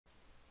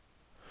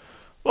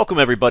Welcome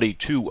everybody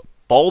to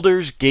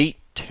Baldur's Gate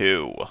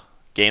 2,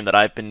 game that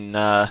I've been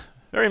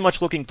very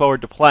much looking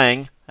forward to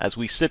playing as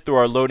we sit through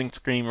our loading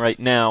screen right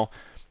now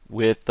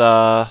with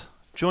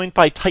joined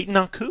by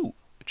Titanaku,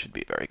 which should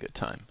be a very good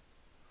time.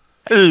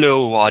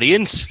 Hello,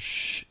 audience.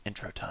 Shh,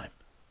 intro time.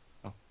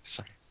 Oh,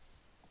 sorry.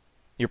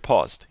 You're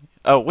paused.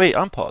 Oh, wait,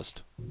 I'm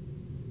paused.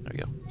 There we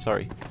go.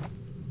 Sorry.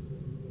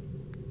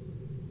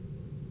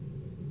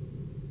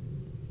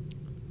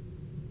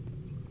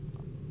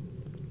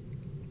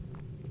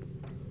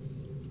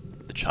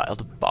 The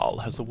child of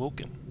Bhaal has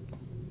awoken.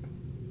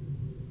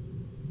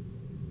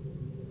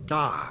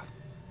 Ah,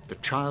 the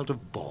child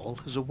of Bhaal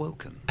has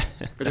awoken.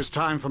 It is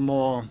time for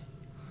more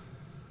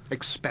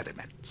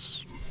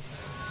experiments.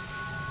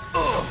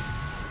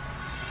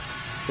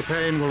 The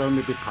pain will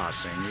only be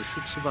passing. You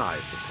should survive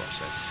the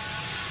process.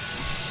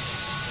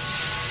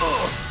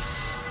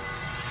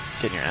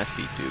 Getting your ass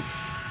beat, dude.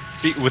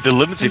 See, with the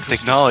limited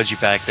technology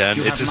back then,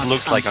 You it have just much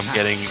looks like I'm untapped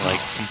getting, like,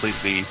 power.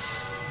 completely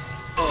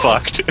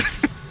fucked.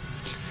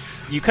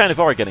 You kind of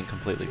are getting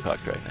completely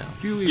fucked right now.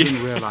 Do you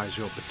even realize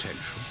your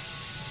potential?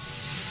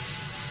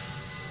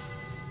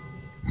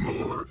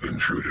 More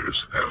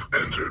intruders have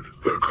entered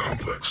the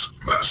complex,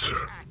 Master.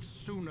 Act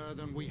sooner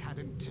than we had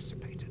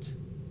anticipated.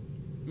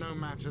 No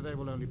matter, they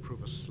will only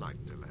prove a slight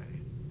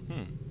delay.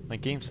 My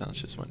game sounds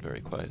just went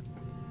very quiet.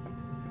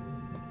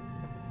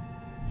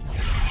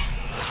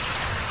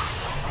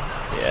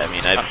 Yeah, I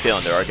mean, I have a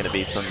feeling there are going to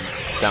be some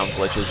sound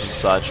glitches and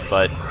such,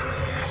 but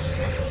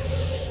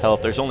hell,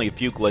 if there's only a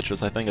few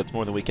glitches, I think that's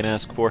more than we can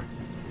ask for.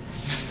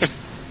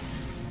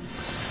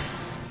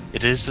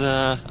 It is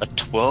a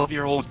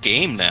 12-year-old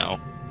game now.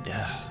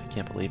 Yeah, I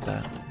can't believe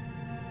that.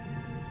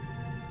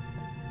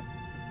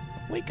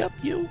 Wake up,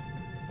 you!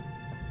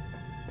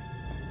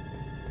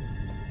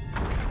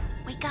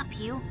 Wake up,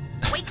 you.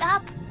 Wake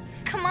up!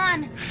 Come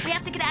on! We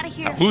have to get out of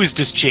here. Now, who is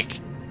this chick?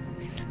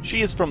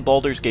 She is from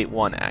Baldur's Gate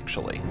 1,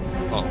 actually.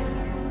 Oh,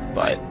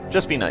 But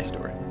just be nice to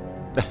her.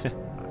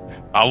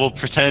 I will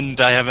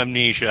pretend I have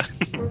amnesia.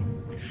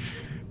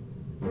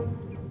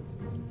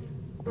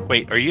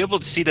 Wait, are you able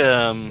to see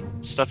the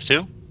stuff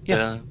too?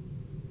 Yeah.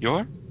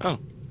 Your? Oh,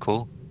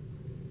 cool.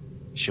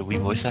 Should we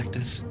voice act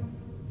this?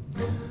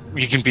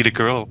 You can be the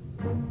girl.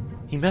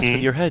 He messed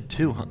with your head,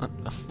 too.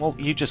 Well,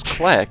 you just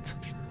clicked.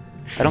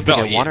 I don't think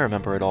No, I want to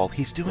remember it all.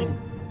 He's doing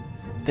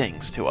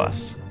things to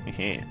us.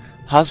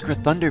 Hosgra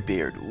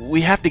Thunderbeard,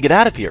 we have to get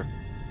out of here.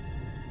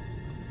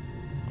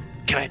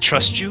 Can I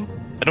trust you?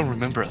 I don't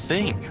remember a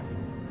thing.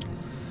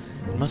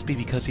 It must be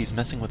because he's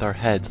messing with our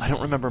heads. I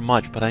don't remember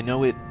much, but I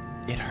know it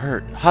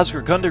hurt.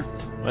 Hosgra Thunder...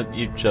 Well,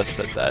 you just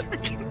said that.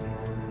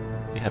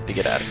 We have to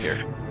get out of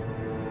here.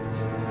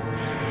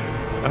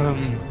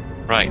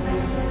 Right.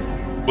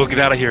 We'll get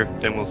out of here,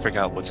 then we'll figure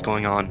out what's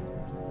going on.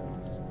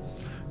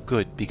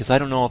 Good, because I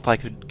don't know if I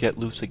could get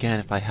loose again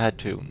if I had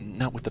to.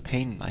 Not with the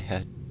pain in my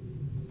head.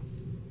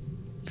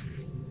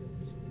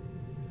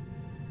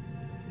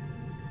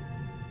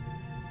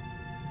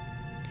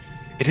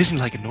 It isn't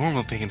like a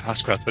normal pain in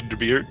Hosgra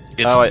Thunderbeard.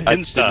 It's Oh, on the I didn't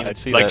inside, even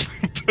see like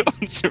that.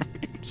 bones are-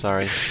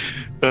 Sorry.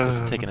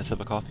 Just taking a sip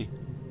of coffee.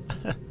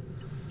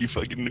 You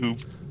fucking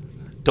noob.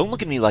 Don't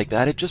look at me like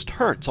that. It just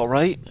hurts,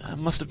 alright? It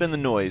must have been the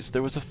noise.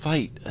 There was a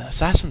fight.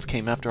 Assassins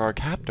came after our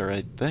captor,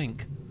 I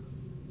think.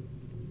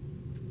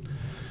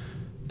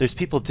 There's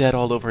people dead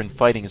all over and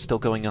fighting is still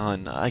going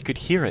on. I could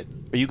hear it.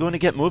 Are you going to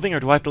get moving, or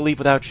do I have to leave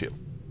without you?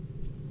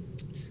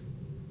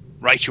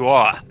 Right you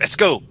are. Let's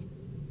go.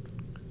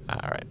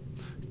 Alright.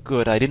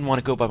 Good. I didn't want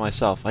to go by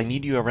myself. I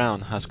need you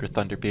around, Hosgra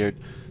Thunderbeard.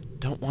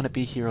 Don't want to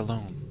be here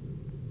alone.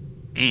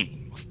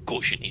 Of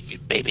course you need me,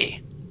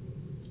 baby.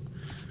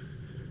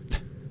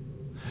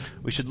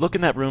 We should look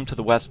in that room to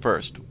the west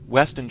first.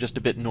 West and just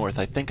a bit north.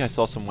 I think I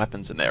saw some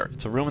weapons in there.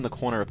 It's a room in the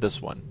corner of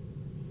this one.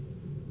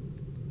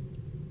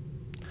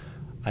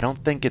 I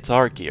don't think it's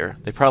our gear.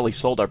 They probably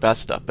sold our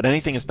best stuff, but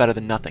anything is better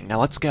than nothing. Now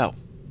let's go.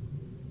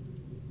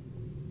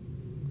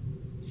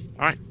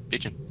 Alright,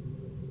 pigeon.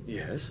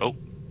 Yes? Oh,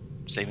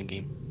 saving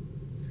game.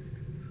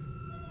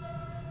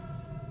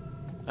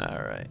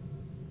 Alright.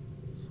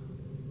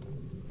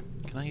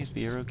 Can I use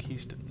the arrow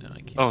keys to... No, I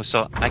can't. Oh,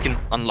 so I can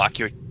unlock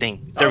your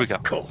thing. There we go.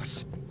 Of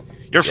course.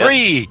 You're Yes.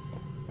 free!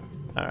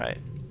 Alright.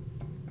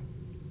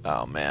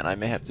 Oh man, I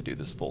may have to do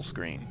this full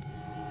screen.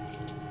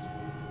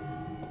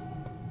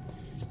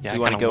 Yeah, We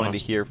want to go into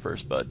here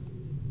first, bud.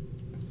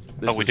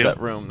 This Oh, we is do? that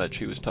room that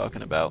she was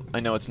talking about. I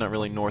know it's not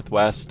really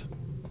northwest,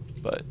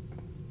 but...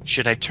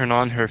 Should I turn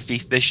on her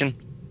thief vision?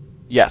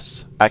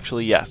 Yes.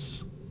 Actually,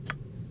 yes.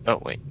 Oh,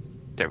 wait.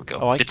 There we go.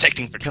 Oh,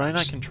 Detecting for Can I not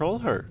traps. control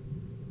her?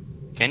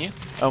 Can you?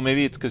 Oh,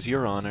 maybe it's because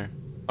you're on her.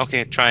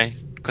 Okay, try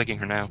clicking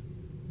her now.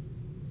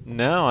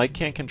 No, I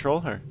can't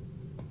control her.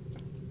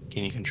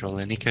 Can you control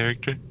any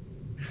character?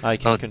 I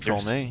can Oh,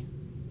 control there's- me.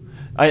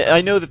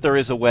 I know that there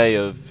is a way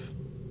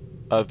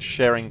of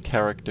sharing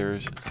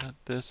characters. Is that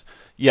this?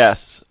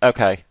 Yes.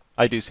 Okay.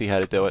 I do see how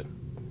to do it.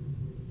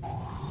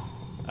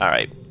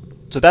 Alright.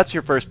 So that's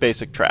your first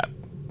basic trap.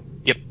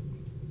 Yep.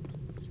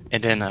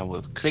 And then I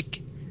will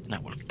click, and I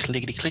will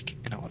clickety click,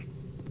 and I will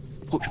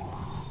push.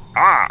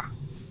 Ah!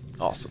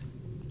 Awesome.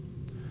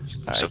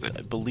 So Alright, good.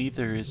 I believe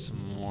there is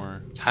some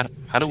more.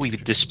 How do we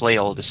display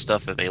all this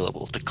stuff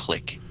available to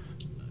click?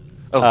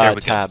 Oh, there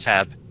we Tab. go.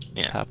 Tab.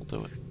 Yeah. Tab will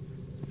do it.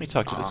 Let me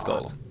talk to this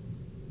golem.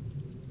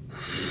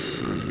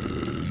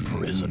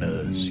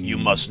 Prisoners, you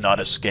must not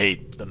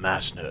escape. The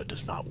Master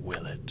does not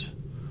will it.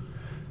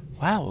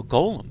 Wow, a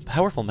golem.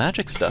 Powerful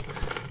magic stuff.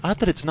 Odd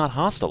that it's not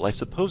hostile. I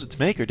suppose its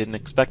maker didn't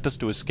expect us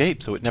to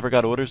escape, so it never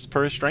got orders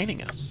for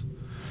restraining us.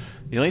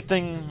 The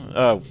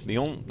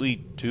only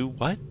do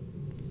what?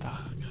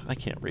 Fuck, I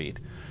can't read.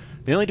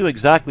 They only do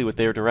exactly what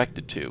they are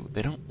directed to.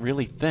 They don't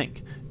really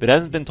think. If it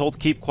hasn't been told to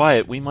keep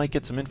quiet, we might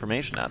get some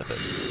information out of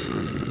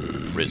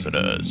it.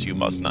 Prisoners, you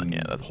must not...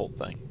 Yeah, that whole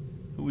thing.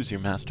 Who is your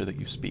master that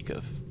you speak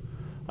of?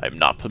 I am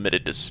not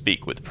permitted to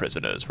speak with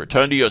prisoners.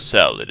 Return to your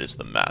cell. It is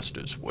the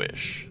Master's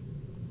wish.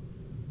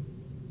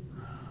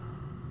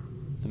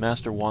 The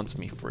Master wants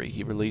me free.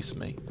 He released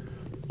me.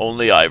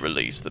 Only I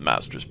release the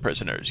Master's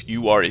prisoners.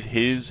 You are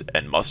his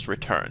and must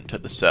return to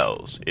the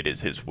cells. It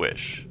is his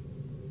wish.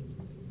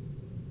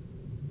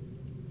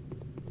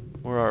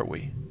 Where are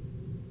we?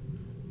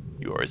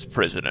 You are his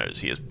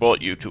prisoners. He has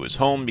brought you to his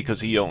home because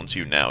he owns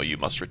you now. You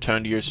must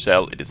return to your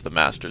cell. It is the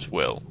Master's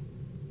will.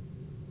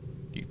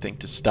 Do you think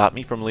to stop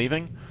me from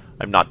leaving?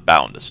 I'm not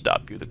bound to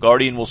stop you. The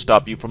Guardian will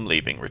stop you from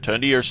leaving.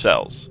 Return to your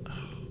cells.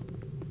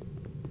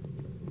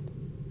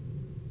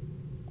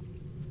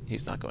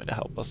 He's not going to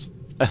help us.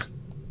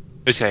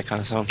 This guy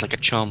kind of sounds like a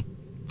chum.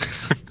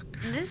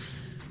 This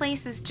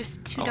place is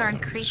just too darn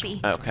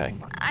creepy. Okay.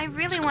 I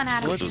really want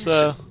out So of let's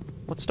here.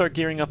 let's start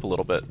gearing up a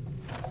little bit.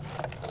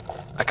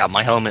 I got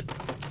my helmet.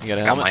 You got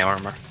a Got helmet? my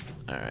armor.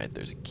 Alright,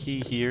 there's a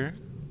key here.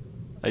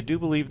 I do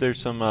believe there's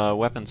some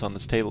weapons on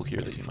this table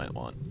here that you might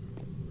want.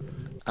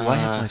 Do I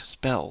have my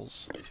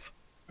spells?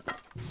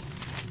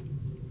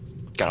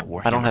 Got a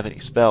war. I don't have any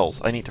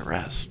spells. I need to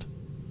rest.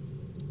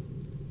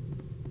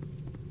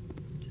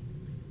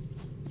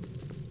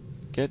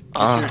 Get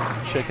your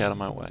chick out of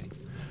my way.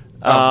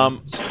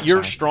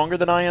 You're sorry. stronger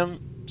than I am,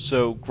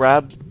 so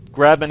grab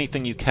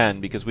anything you can,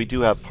 because we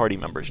do have party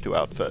members to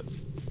outfit.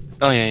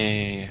 Oh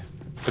yeah.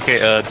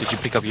 Okay. Did you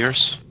pick up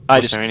yours? I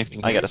Was there anything?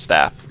 got a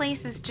staff. This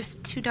place is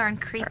just too darn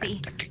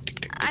creepy.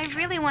 Alright. I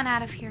really want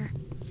out of here.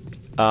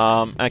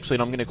 Actually,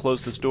 no, I'm going to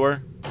close this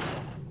door.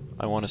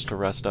 I want us to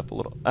rest up a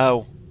little.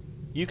 Oh,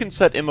 you can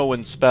set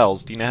Imowen's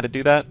spells. Do you know how to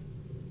do that?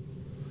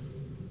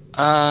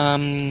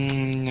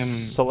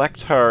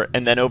 Select her,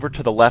 and then over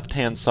to the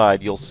left-hand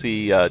side, you'll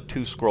see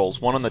 2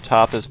 scrolls. One on the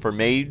top is for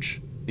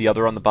mage, the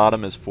other on the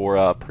bottom is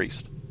for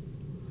priest.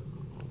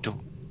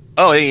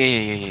 Oh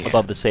yeah.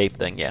 Above the save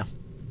thing, yeah.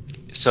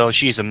 So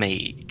she's a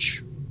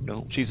mage.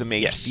 No. She's a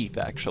mage Yes. thief,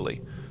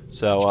 actually.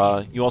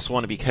 So you also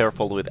want to be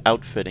careful with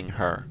outfitting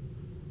her.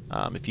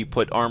 If you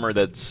put armor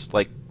that's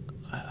like...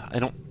 I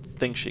don't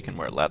think she can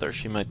wear leather.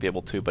 She might be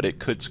able to, but it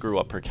could screw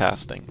up her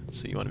casting.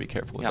 So you want to be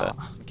careful with that.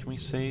 Can we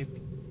save?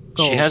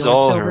 She has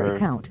all her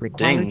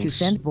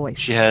things.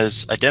 She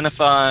has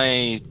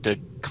identify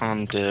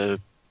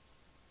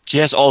She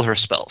has all her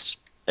spells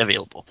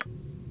available.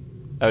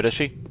 Oh, does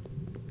she?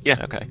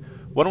 Yeah. Okay.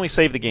 Why don't we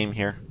save the game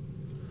here?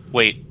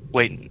 Wait.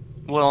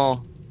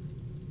 Well,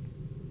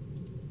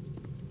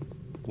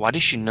 why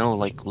does she know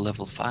like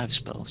level 5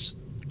 spells?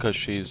 Because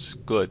she's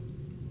good.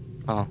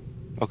 Oh.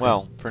 Okay.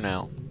 Well, for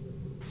now.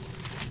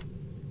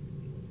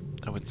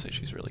 I wouldn't say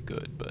she's really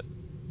good, but...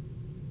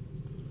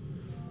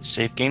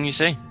 Save game, you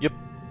say? Yep.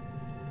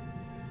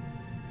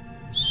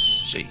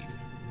 Save.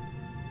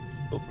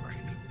 Over.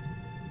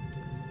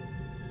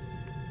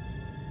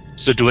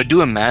 So do I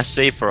do a mass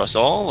save for us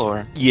all,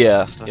 or?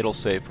 Yeah, So- it'll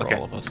save for okay.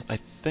 all of us. I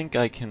think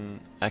I can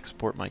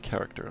export my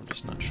character. I'm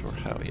just not sure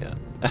how yet.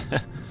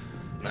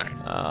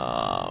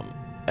 Alright.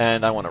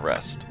 And I want to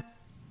rest.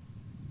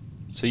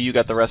 So you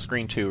got the rest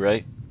screen too,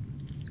 right?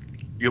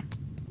 Yep.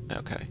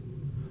 Okay.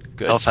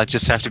 Good. Else I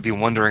just have to be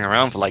wandering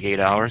around for like 8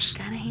 hours.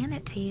 Gotta hand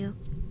it to you.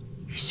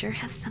 You sure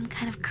have some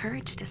kind of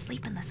courage to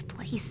sleep in this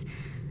place.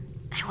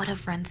 I would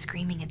have run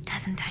screaming a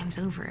dozen times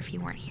over if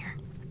you weren't here.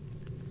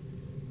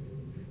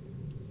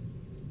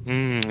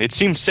 It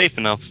seems safe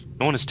enough.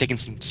 No one has taken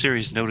some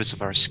serious notice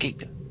of our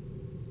escape.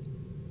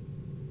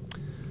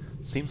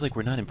 Seems like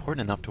we're not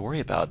important enough to worry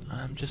about.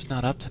 I'm just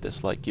not up to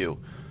this like you.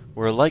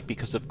 We're alike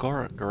because of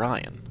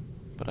Gorion,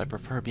 but I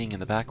prefer being in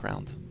the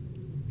background.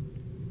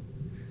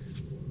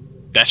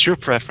 That's your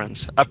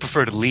preference. I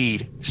prefer to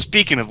lead.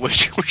 Speaking of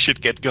which, we should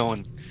get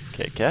going.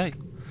 KK.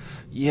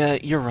 Yeah,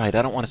 you're right.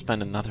 I don't want to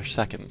spend another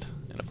second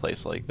in a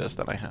place like this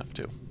than I have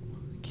to.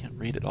 I can't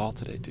read it all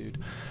today, dude.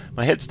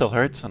 My head still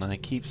hurts, and I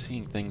keep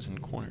seeing things in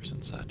corners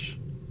and such.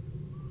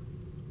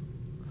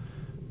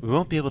 We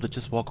won't be able to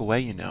just walk away,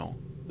 you know.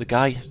 The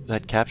guy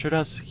that captured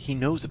us, he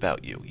knows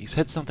about you. He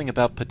said something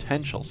about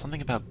potential,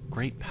 something about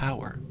great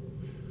power.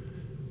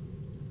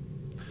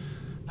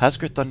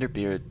 Hasker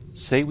Thunderbeard,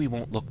 say we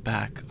won't look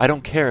back. I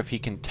don't care if he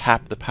can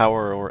tap the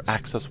power or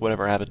access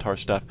whatever avatar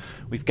stuff.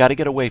 We've got to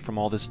get away from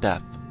all this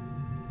death.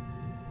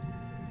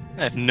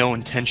 I have no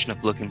intention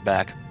of looking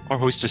back. Our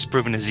host has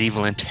proven his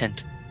evil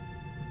intent.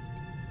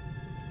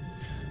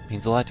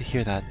 Means a lot to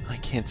hear that. I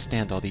can't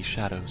stand all these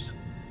shadows.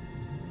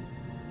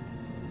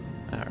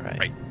 Alright.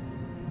 Right.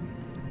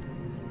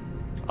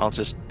 I'll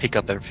just pick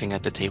up everything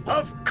at the table.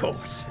 Of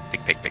course.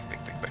 Pick.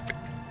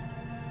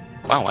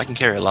 Wow, I can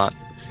carry a lot.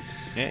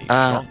 Yeah, you're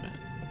strong, man.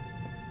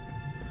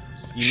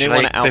 You should may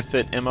want I to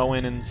outfit Imo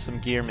in some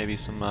gear, maybe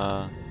some,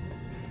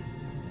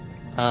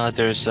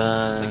 There's,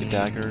 like a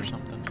dagger or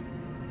something.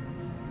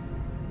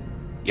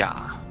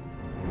 Yeah.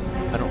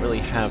 I don't really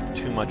have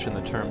too much in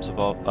the terms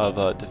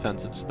of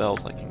defensive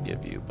spells I can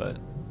give you, but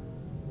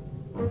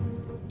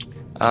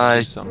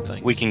do some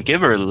things. We can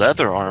give her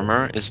leather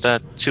armor. Is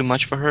that too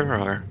much for her,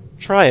 or?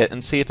 Try it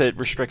and see if it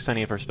restricts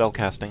any of her spell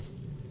casting.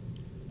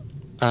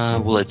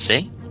 Will it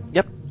say?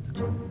 Yep.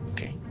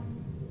 Okay.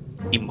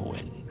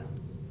 Imoen.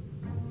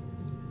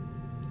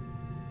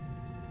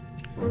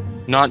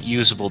 Not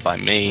usable by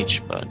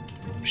mage, but...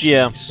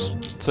 Yeah.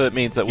 she's- So it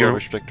means that we'll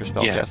restrict her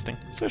spell casting.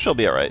 So she'll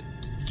be alright.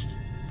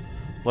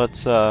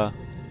 Let's go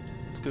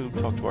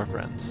talk to our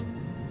friends.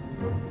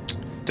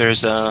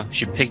 There's,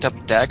 she picked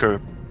up dagger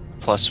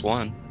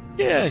 +1.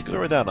 Yeah, That's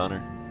throw that on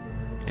her.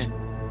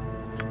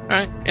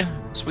 Alright, yeah,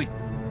 sweet.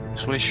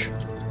 Swish.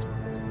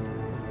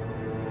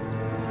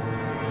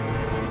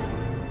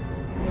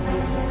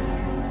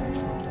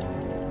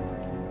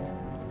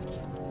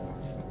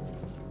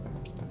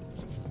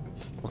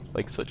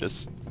 Like such a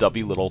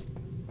stubby little...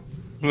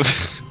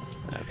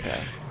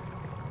 Okay.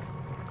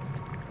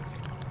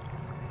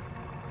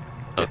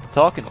 Get to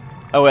talking.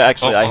 Oh, wait,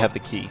 actually, I have the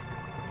key.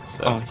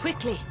 So. Oh.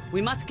 Quickly!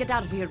 We must get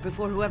out of here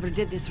before whoever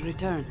did this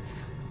returns.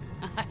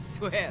 I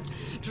swear,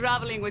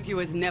 traveling with you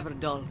is never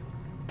dull.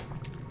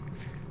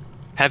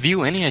 Have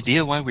you any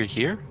idea why we're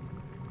here?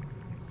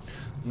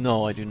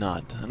 No, I do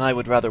not, and I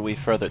would rather we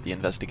furthered the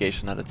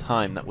investigation at a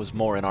time that was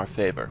more in our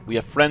favor. We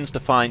have friends to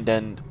find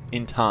and,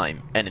 in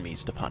time,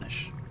 enemies to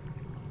punish.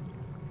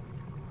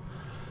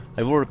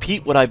 I will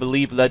repeat what I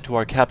believe led to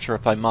our capture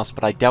if I must,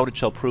 but I doubt it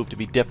shall prove to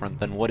be different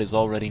than what is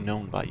already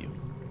known by you.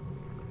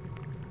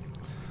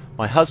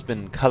 My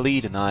husband,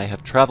 Khalid, and I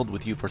have traveled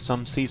with you for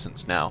some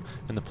seasons now,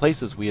 and the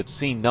places we have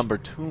seen number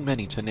too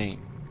many to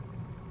name.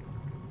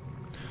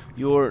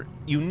 Your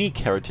unique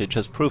heritage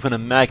has proven a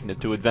magnet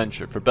to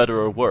adventure, for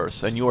better or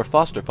worse, and your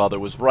foster father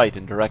was right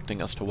in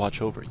directing us to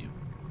watch over you.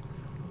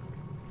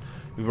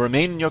 We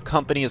remain in your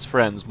company as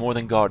friends more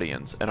than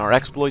guardians, and our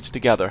exploits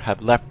together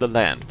have left the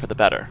land for the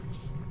better.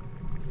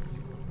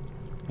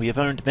 We have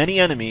earned many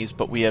enemies,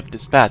 but we have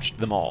dispatched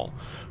them all.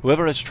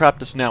 Whoever has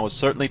trapped us now is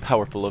certainly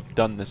powerful to have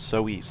done this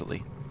so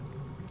easily.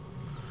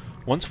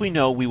 Once we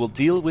know, we will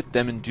deal with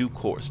them in due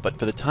course, but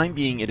for the time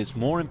being it is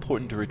more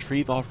important to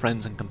retrieve our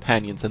friends and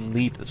companions and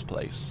leave this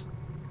place.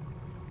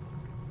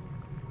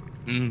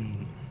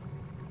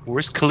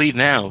 Where's Khalid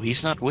now?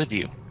 He's not with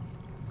you.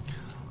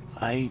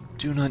 I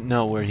do not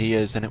know where he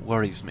is, and it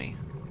worries me.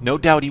 No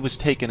doubt he was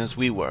taken as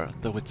we were,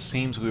 though it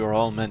seems we were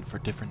all meant for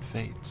different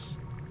fates.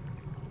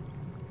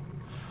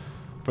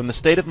 From the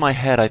state of my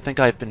head, I think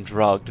I have been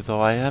drugged,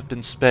 though I have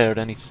been spared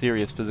any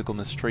serious physical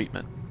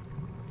mistreatment.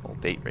 Little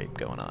date rape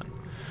going on.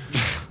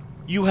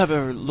 You have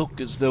a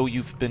look as though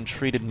you've been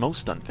treated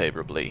most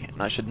unfavorably,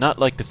 and I should not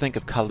like to think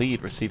of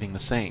Khalid receiving the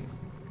same.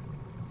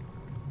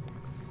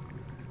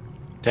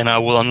 Then I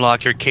will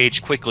unlock your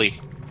cage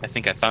quickly. I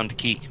think I found a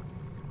key.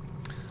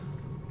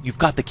 You've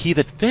got the key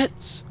that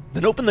fits!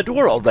 Then open the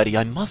door already,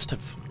 Must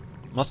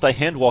I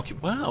hand-walk you?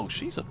 Wow,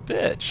 she's a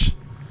bitch.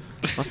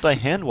 Must I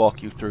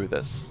hand-walk you through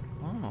this?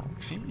 Oh,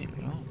 gee.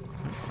 Oh.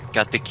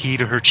 Got the key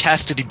to her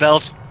chastity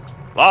belt.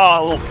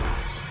 Oh!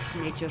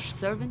 Nature's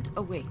servant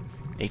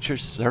awaits.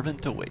 Nature's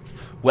servant awaits.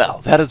 Well,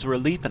 that is a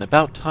relief, and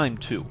about time,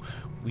 too.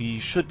 We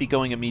should be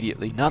going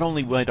immediately. Not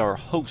only might our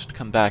host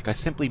come back, I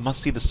simply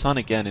must see the sun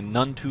again in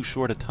none too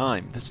short a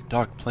time. This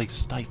dark place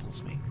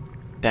stifles me.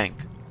 Dank,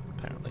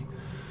 apparently.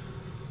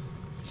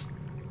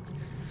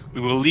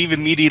 We will leave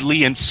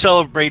immediately and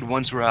celebrate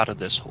once we're out of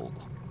this hole.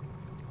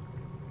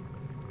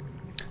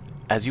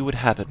 As you would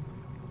have it.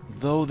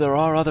 Though there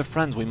are other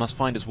friends we must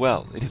find as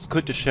well. It is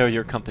good to share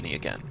your company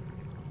again.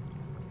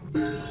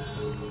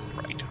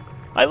 Right.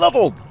 I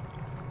leveled!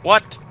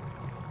 What?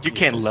 You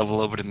can't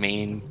level over the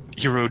main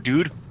hero,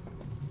 dude.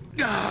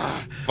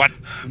 What?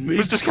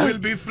 Who's this guy? Will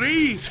be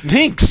free.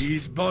 Minx!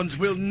 These bonds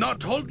will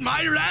not hold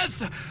my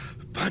wrath.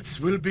 Butts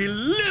will be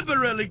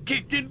liberally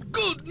kicked in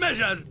good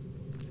measure.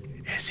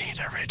 Is he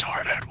the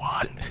retarded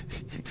one?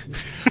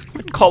 I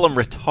wouldn't call him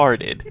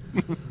retarded.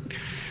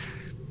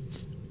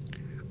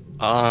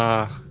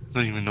 I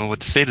don't even know what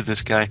to say to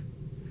this guy.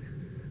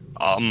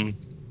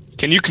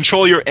 Can you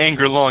control your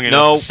anger long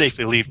enough to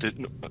safely leave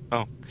the...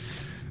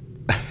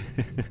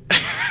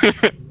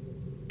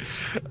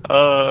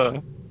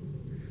 Oh.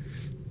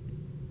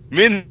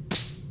 Min,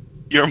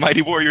 your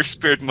mighty warrior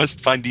spirit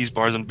must find these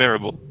bars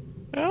unbearable.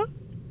 Huh?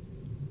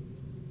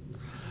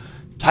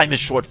 Time is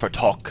short for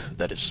talk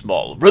that is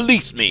small.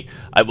 Release me!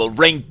 I will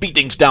rain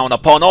beatings down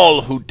upon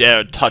all who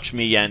dare touch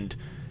me, and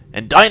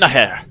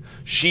Dynahair,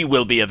 she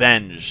will be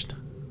avenged.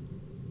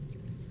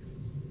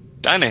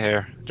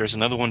 Dynahair, there's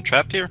another one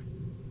trapped here?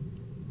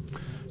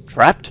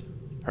 Trapped?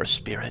 Her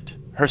spirit.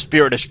 Her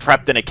spirit is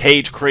trapped in a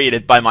cage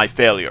created by my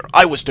failure.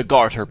 I was to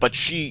guard her, but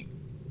she...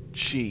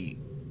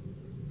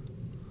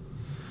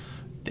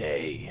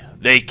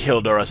 They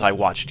killed her as I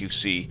watched you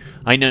see.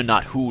 I know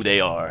not who they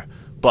are,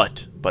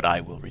 but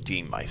I will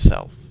redeem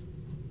myself.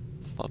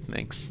 Love,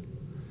 Minx.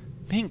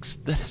 Minx,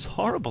 that is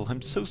horrible.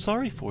 I'm so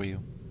sorry for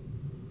you.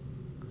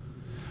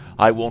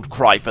 I won't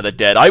cry for the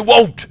dead. I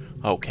won't!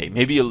 Okay,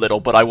 maybe a little,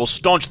 but I will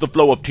staunch the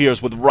flow of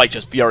tears with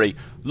righteous fury.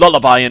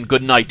 Lullaby and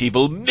good night,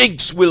 evil.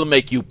 Minx will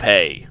make you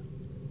pay.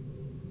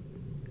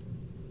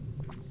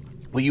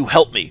 Will you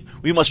help me?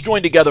 We must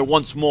join together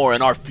once more,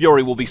 and our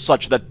fury will be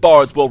such that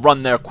bards will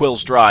run their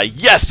quills dry.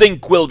 Yes,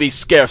 ink will be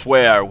scarce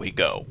where'er we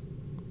go.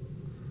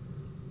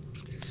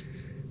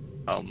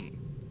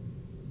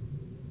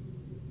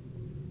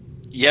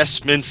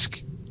 Yes,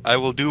 Minsk. I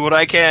will do what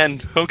I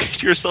can. Don't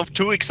get yourself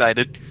too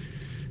excited.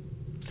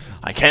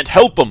 I can't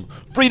help 'em.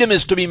 Freedom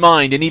is to be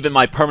mine, and even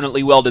my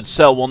permanently welded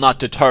cell will not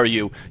deter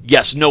you.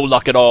 Yes, no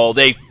luck at all.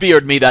 They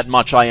feared me that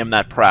much, I am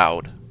that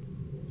proud.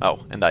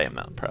 Oh, and I am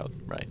that proud,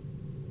 right.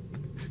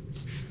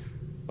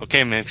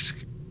 Okay,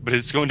 Minsk. But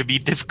it's going to be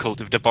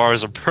difficult if the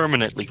bars are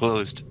permanently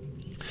closed.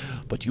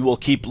 But you will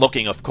keep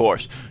looking, of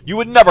course. You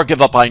would never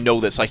give up, I know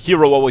this. A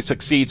hero always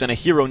succeeds, and a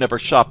hero never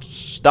stops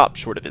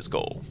short of his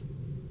goal.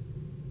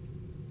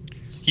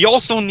 He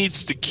also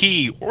needs the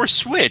key or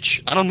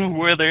switch. I don't know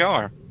where they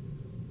are.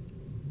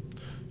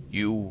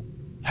 You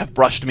have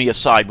brushed me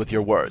aside with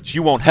your words.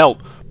 You won't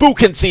help. Boo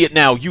can see it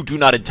now. You do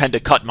not intend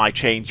to cut my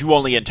chains. You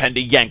only intend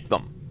to yank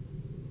them.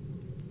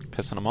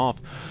 Pissing him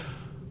off.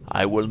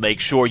 I will make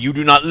sure you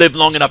do not live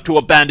long enough to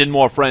abandon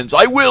more friends.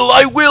 I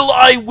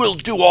will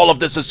do all of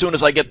this as soon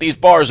as I get these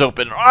bars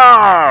open.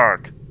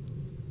 Arrgh!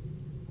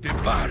 The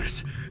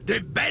bars, they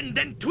bend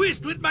and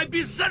twist with my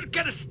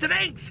berserker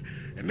strength.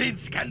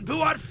 Minsk and Boo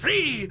are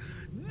free.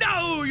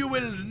 No, you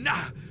will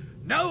not.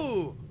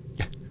 No.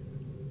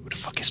 Who the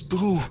fuck is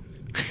Boo?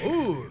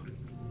 Ooh.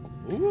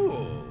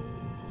 Ooh.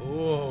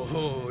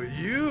 Oh,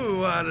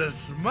 you are a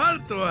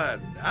smart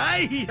one.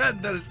 I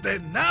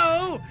understand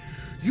now.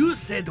 You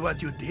said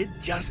what you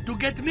did just to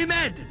get me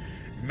mad.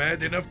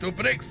 Mad enough to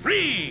break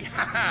free.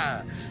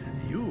 Haha.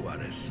 You are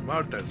as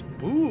smart as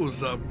Boo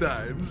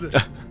sometimes.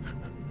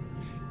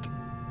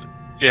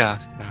 Yeah.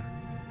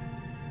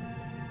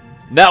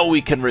 Now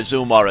we can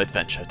resume our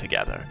adventure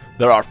together.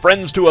 There are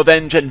friends to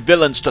avenge and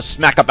villains to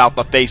smack about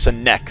the face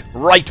and neck.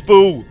 Right,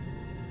 Boo?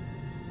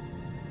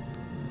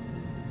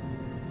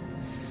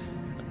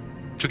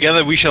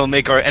 Together we shall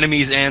make our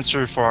enemies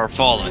answer for our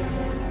fallen.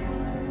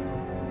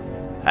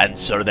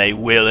 Answer they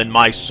will, and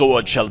my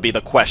sword shall be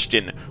the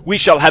question. We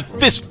shall have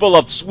fistful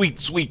of sweet,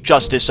 sweet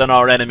justice, and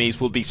our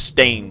enemies will be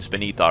stains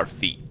beneath our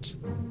feet.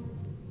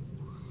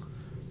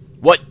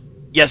 What?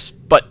 Yes,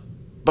 but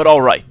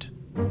all right.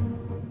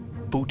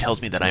 Boo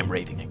tells me that I am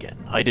raving again.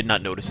 I did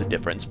not notice a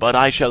difference, but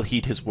I shall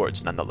heed his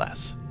words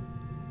nonetheless.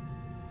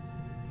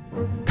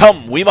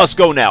 Come, we must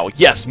go now.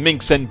 Yes,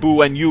 Minx and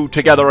Boo and you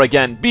together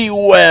again.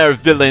 Beware,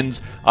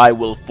 villains. I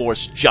will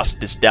force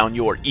justice down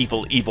your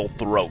evil, evil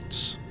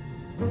throats.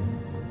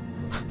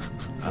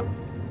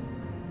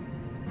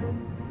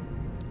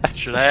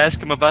 Should I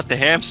ask him about the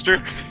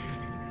hamster?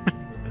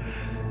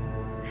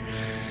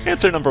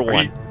 Answer number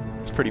one.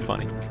 It's pretty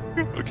funny.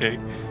 Okay.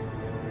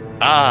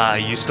 Ah,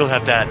 you still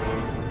have that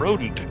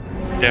rodent.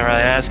 Dare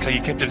I ask how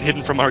you kept it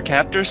hidden from our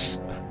captors?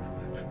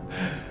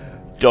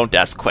 Don't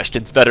ask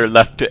questions better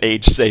left to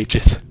aged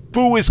sages.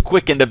 Boo is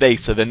quick and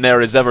evasive, and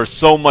there is ever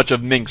so much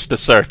of Minx to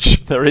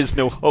search. There is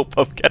no hope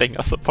of getting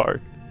us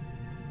apart.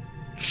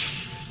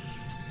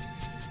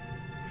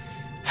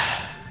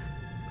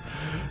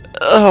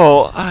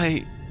 Oh,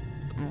 I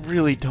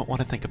really don't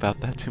want to think about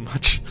that too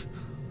much.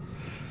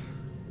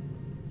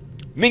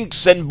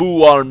 Minx and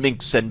Boo are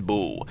Minx and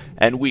Boo,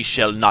 and we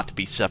shall not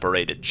be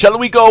separated. Shall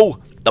we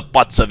go? The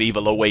butts of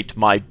evil await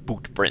my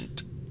boot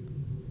print.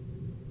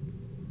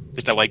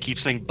 Is that why I keep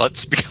saying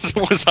butts? Because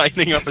it was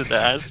hiding up his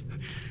ass?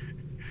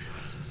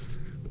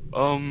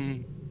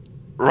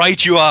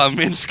 Right you are,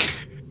 Minsk.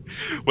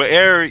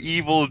 Where'er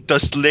evil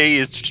does lay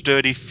its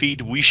sturdy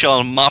feet, we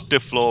shall mop the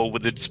floor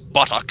with its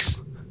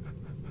buttocks.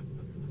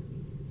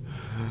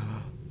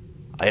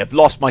 I have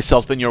lost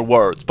myself in your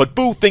words, but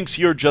Boo thinks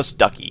you're just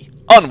ducky.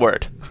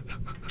 Onward!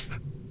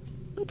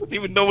 I don't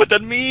even know what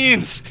that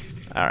means.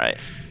 Alright.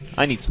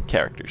 I need some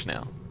characters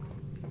now.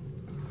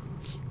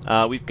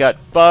 We've got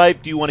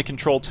 5. Do you want to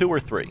control 2 or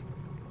 3?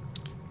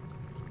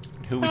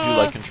 Who would you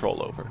like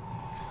control over?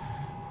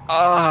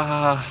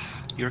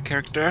 Your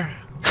character?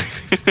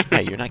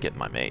 Hey, you're not getting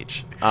my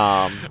mage.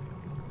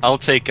 I'll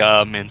take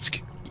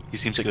Minsk. He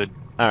seems good.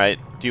 Alright.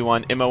 Do you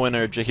want Imoen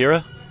or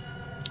Jaheira?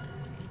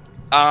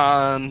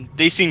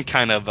 They seem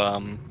kind of,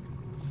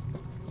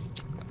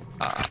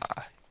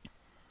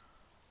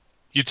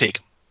 you take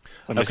 'em.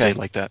 Let me say it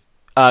like that.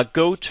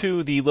 Go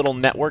to the little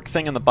network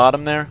thing in the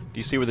bottom there. Do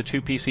you see where the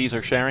 2 PCs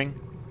are sharing?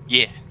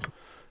 Yeah.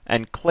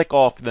 And click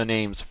off the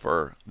names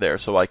for there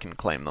so I can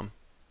claim them.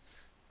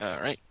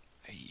 Alright.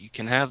 You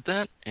can have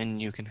that,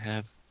 and you can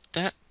have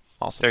that.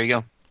 Awesome. There you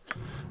go.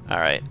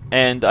 Alright.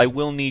 And I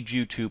will need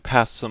you to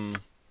pass some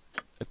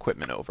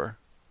equipment over.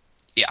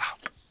 Yeah,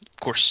 of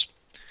course.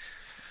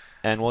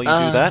 And while you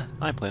do that,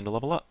 I plan to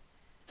level up.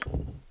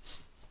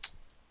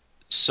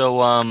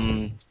 So,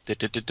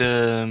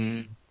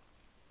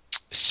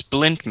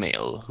 Splint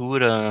Mail. Who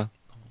would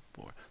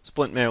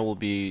Splint Mail will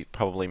be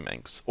probably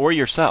Minx. Or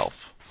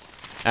yourself.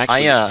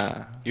 Actually,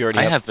 you already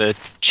I have... have the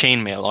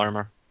chainmail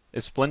armor.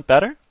 Is Splint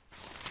better?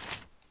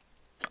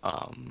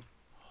 Um,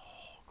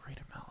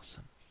 Greater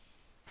Malison.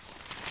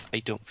 I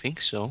don't think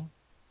so.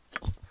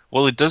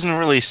 Well, it doesn't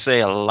really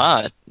say a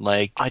lot.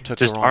 Like, I took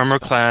just the wrong armor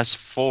spell. class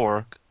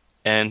 4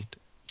 and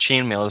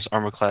chainmail is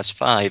armor class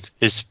 5.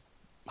 Is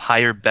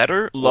higher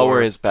better? Lower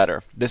or... is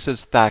better. This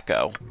is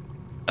Thaco.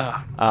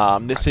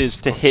 This is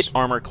to hit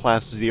armor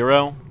class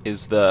 0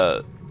 is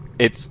the...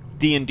 It's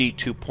D&D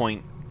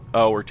 2.0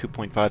 or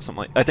 2.5, something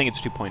like... I think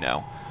it's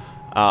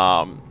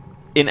 2.0.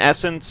 In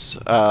essence,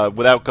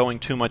 without going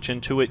too much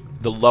into it,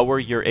 the lower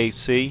your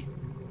AC,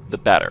 the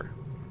better.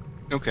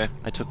 Okay.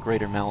 I took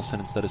Greater Malison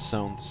instead of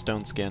Stone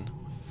Skin.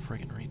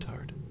 Friggin'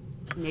 retard.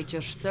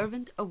 Nature's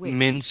servant awaits.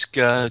 Minsk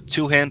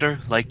two-hander,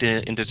 like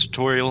in the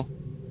tutorial.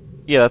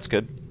 Yeah, that's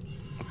good.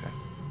 Okay.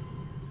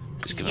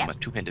 Just give him a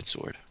two-handed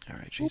sword.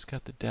 Alright, she's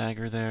got the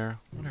dagger there.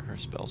 What are her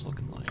spells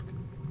looking like?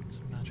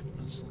 Some magic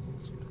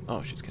missiles.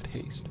 Oh, she's got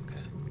haste, okay.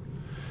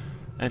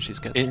 And she's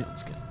got Stone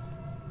Skin.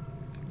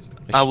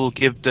 I will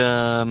give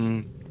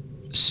the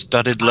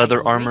studded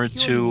leather armor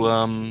to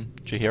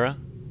Jaheira?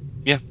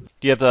 Yeah.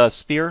 Do you have a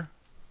spear?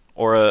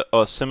 Or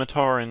a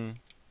scimitar and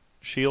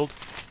shield?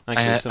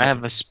 Actually, I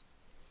have a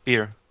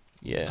spear.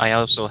 Yeah. I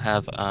also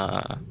have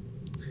let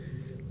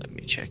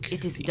me check.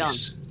 It is these.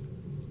 done.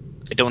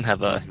 I don't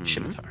have a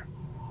scimitar.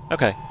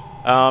 Okay.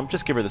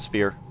 Just give her the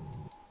spear.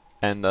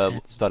 And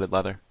the studded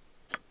leather.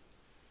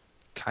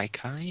 Kai.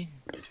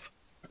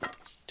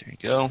 There you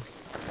go.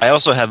 I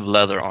also have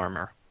leather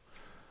armor.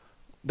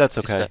 That's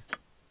okay.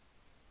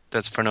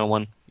 That's for no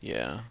one.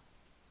 Yeah.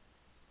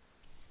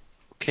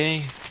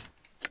 Okay.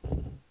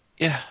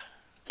 Yeah.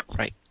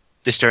 Right.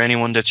 Is there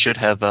anyone that should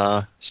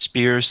have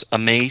spears, a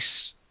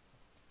mace?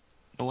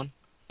 No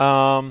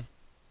one?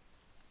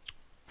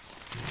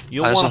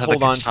 You'll I also want to have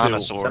hold a on katana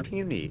to... sword. Something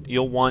you need.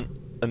 You'll want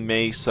a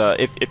mace.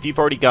 If you've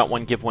already got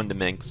one, give one to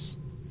Minx.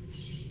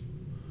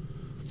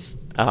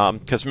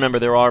 Because remember,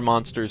 there are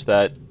monsters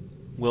that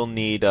will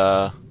need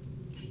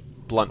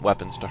blunt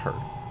weapons to hurt.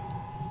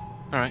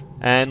 Alright.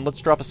 And let's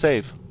drop a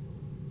save.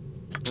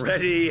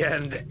 Ready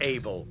and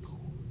able.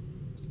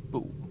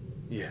 Ooh.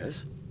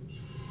 Yes?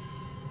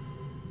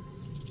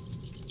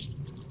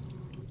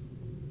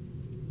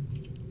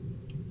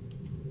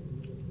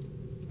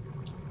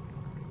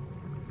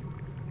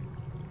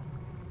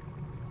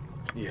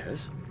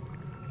 Yes?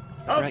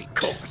 Of Right.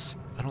 course.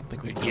 I don't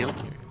think we can Yeah. go in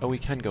here. Oh, we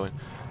can go in.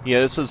 Yeah,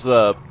 this is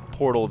the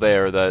portal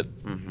there that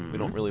we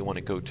don't really want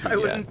to go to I yet.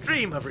 wouldn't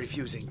dream of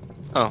refusing.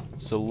 Oh.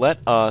 So let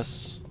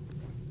us...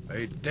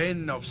 A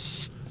den of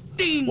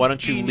stinking Why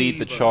don't you lead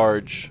the evil.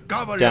 charge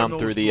Cover down your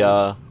through nose,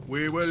 the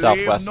We will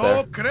southwest leave no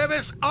there.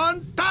 crevice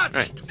untouched.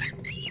 Right.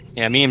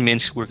 Yeah, me and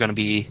Minsk, we're gonna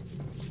be...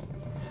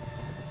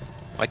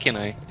 Why can't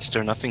I? Is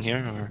there nothing here,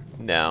 or...?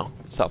 No,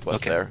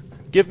 southwest Okay. there.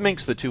 Give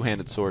Minx the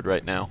two-handed sword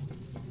right now.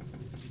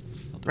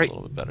 I'll do Right. a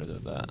little bit better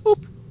than that.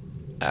 Boop.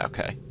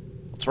 Okay.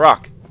 Let's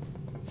rock.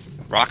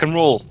 Rock and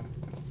roll.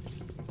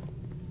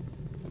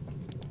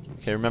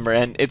 Okay, remember,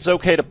 and it's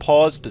okay to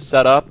pause to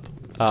set up.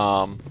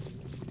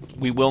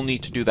 We will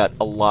need to do that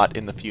a lot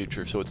in the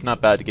future, so it's not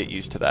bad to get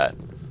used to that.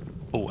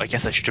 Oh, I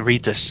guess I should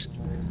read this.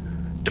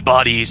 The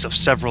bodies of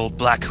several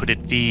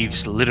black-hooded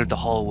thieves littered the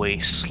hallway,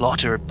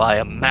 slaughtered by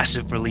a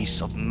massive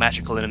release of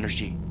magical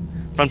energy.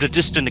 From the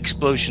distant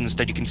explosions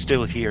that you can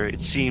still hear,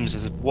 it seems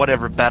as if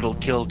whatever battle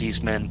killed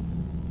these men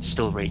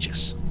still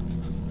rages.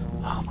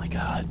 Oh my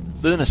god.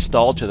 The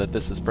nostalgia that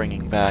this is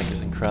bringing back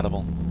is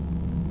incredible.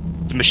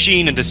 The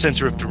machine in the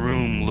center of the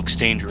room looks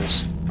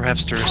dangerous.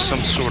 Perhaps there is some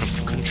sort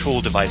of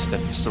control device that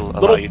can still allow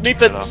Little you to turn it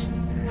mephits!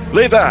 off.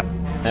 Leave that!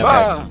 Okay,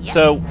 Ah!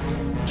 so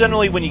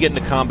generally when you get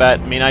into combat,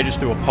 I mean, I just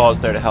threw a pause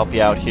there to help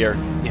you out here.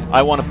 Yeah.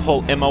 I want to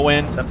pull Immo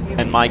in Something you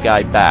and need. my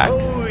guy back.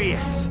 Oh,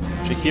 yes.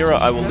 Jaheira,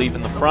 I will leave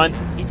in the front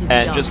It is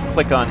and done. just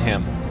click on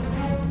him.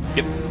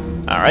 Yep.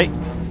 Alright.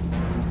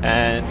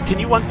 And can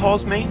you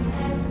unpause me?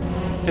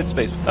 Hit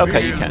space.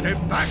 Okay, you Feel can. the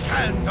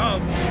backhand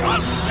of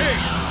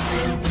justice.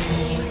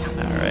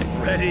 Alright.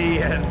 Ready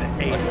and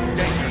able.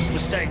 Dangerous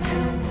mistake.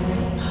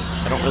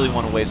 I don't really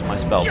want to waste my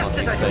spells on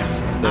these things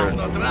since they're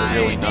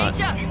really not.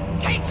 Nature,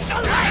 take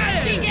the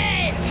life she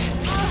gave!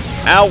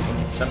 Ow!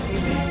 Something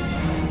you need.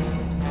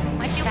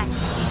 What you got?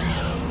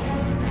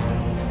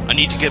 I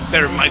need to get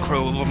better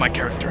micro over my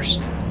characters.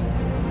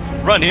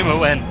 Run,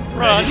 Imoen!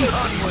 Run!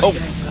 Oh!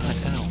 God,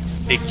 ow.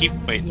 They keep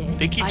Yes,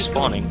 they keep I go.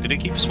 spawning. Do they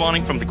keep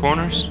spawning from the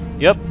corners?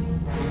 Yep.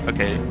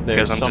 Okay, There's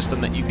because I'm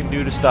something that you can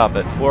do to stop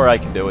it. Or I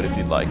can do it if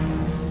you'd like.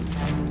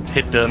 just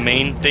hit the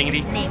main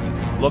thingy.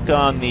 Look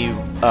on the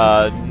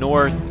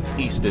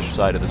northeastish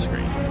side of the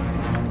screen.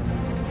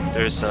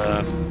 There's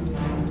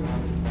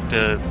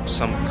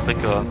some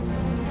clicker.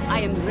 I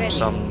am ready.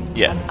 Some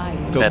Yeah. as I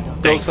am Go, That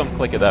go thing. some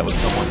click of that with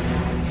someone.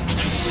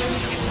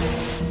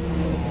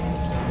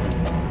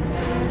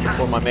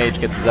 before my mage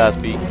gets his ass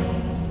beat.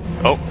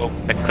 Oh,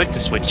 I clicked the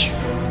switch.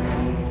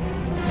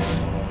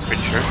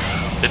 Pretty sure.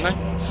 Didn't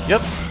I?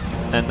 Yep.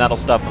 And that'll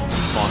stop him from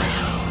spawning.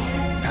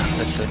 Ah,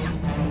 that's good.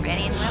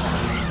 Ready and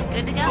willing.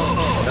 Good to go.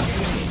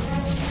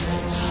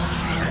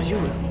 As you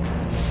will.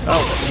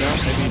 Oh, no,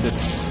 maybe you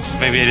didn't.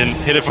 Maybe I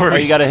didn't hit it for Oh,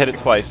 me. you gotta hit it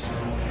twice.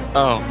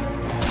 Oh.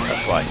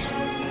 That's why.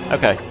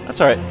 Okay, that's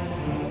alright.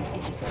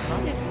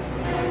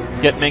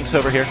 Get Minx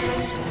over here.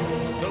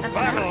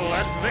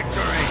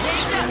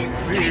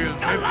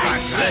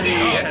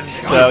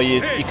 So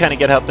you kind of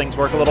get how things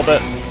work a little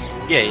bit?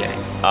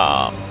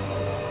 Yeah.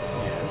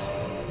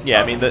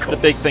 Yeah, I mean, the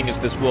big thing is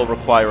this will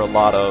require a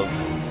lot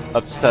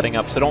of setting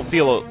up, so don't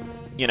feel,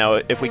 you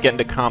know, if we get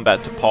into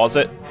combat to pause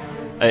it.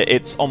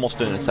 It's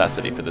almost a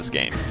necessity for this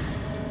game.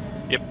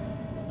 Yep.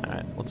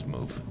 Alright, let's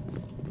move.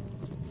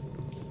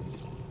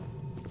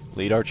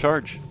 Lead our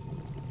charge.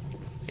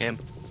 Yeah.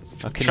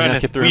 Oh, can you Trying not to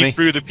get through weave me?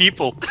 through the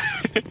people.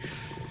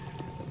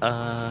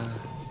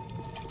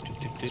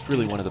 It's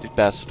really one of the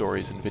best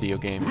stories in video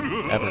game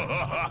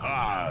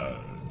ever.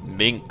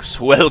 Minx,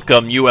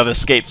 welcome. You have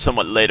escaped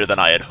somewhat later than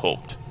I had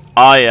hoped.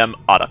 I am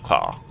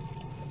Araka.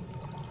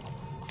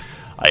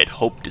 I had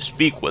hoped to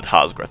speak with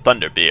Hasgra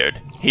Thunderbeard.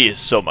 He is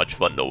so much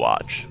fun to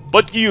watch.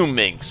 But you,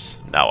 Minx,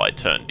 now I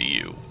turn to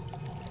you.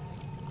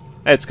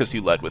 It's because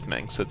you led with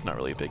Minx. It's not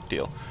really a big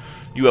deal.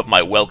 You have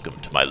my welcome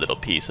to my little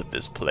piece of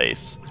this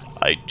place.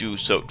 I do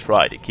so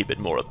try to keep it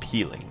more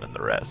appealing than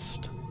the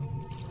rest.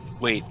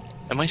 Wait,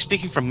 am I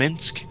speaking from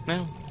Minsk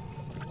now?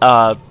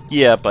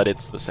 Yeah, but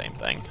it's the same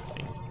thing.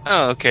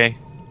 Oh, okay.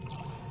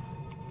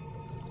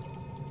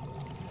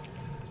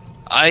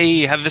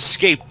 I have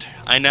escaped.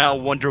 I now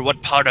wonder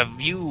what part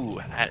you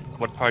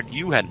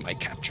had in my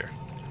capture.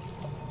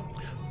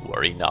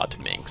 Worry not,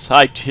 Minx.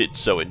 I did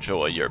so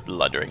enjoy your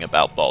blundering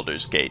about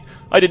Baldur's Gate.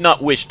 I did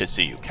not wish to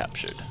see you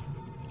captured.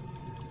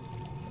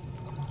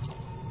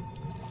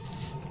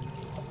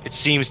 It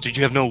seems that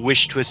you have no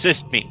wish to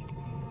assist me.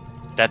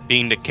 That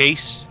being the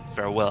case,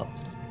 farewell.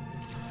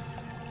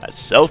 As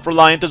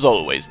self-reliant as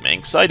always,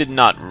 Minx, I did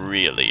not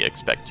really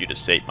expect you to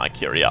sate my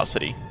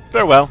curiosity.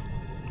 Farewell.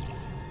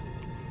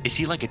 Is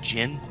he like a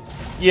djinn?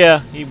 Yeah,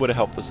 he would have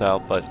helped us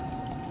out, but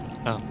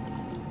Oh,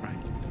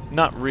 right.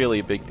 not really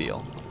a big deal.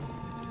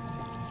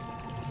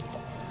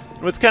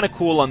 What's kind of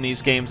cool on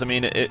these games, I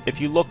mean,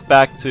 if you look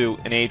back to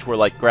an age where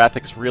like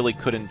graphics really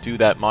couldn't do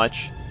that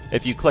much,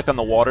 if you click on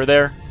the water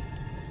there,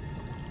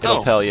 it'll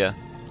Oh. tell you.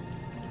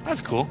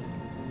 That's cool.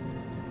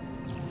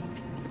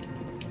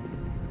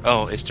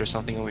 Oh, is there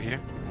something over here?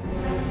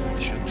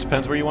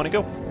 Depends where you want to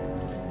go.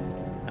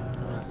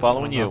 I'm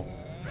following you.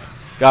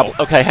 Gobble.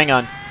 Okay, hang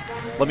on.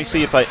 Let me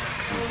see if I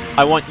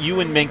want you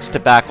and Minx to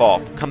back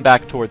off. Come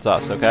back towards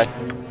us, okay?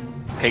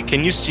 Okay,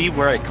 can you see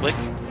where I click,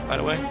 by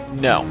the way?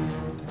 No.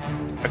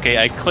 Okay,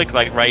 I click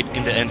like right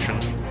in the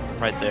entrance,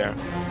 right there.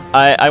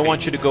 I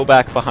want you to go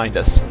back behind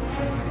us.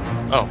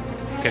 Oh,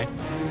 okay.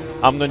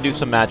 I'm going to do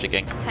some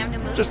magicking. Time to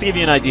move. Just to give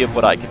you an idea of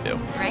what I can do.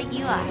 Right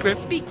you are. Okay.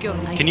 Speak your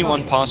mind. Can you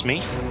unpause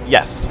me?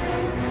 Yes.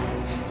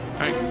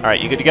 Alright.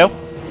 Alright, you good to go?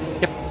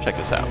 Yep. Check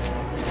this out.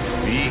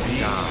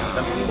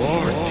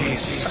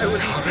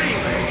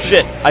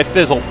 Shit, I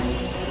fizzled.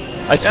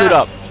 I screwed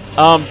up.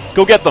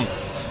 Go get them.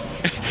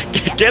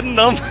 Getting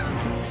them!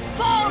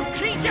 Fall,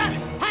 creature,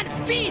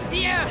 and feed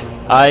the earth.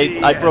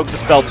 I broke the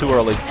spell too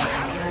early.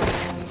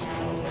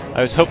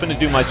 I was hoping to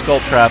do my skull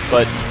trap,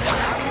 but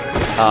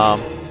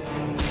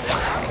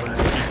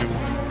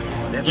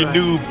You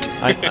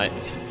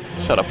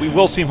noobed. Shut up. We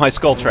will see my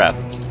skull trap.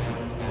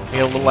 I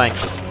get a little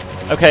anxious.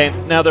 Okay,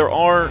 now there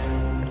are,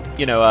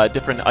 you know,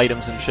 different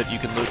items and shit you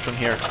can loot from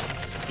here.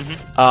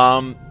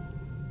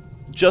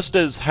 Just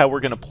as how we're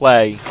gonna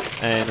play,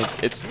 and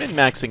it's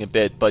min-maxing a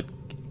bit, but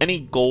any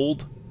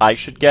gold I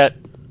should get,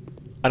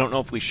 I don't know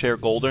if we share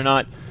gold or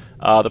not.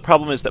 The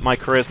problem is that my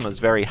charisma is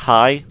very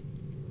high,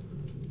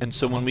 and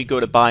so when we go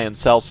to buy and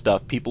sell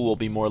stuff, people will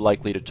be more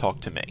likely to talk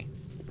to me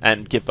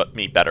and give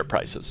me better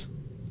prices.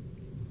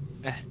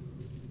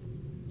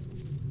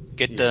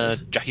 Get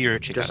the Jahir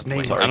chick out Just of the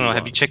way. name I it. don't know,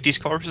 have you checked these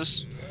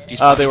courses? These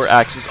They were bodies?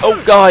 axes.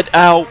 Oh god,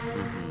 ow!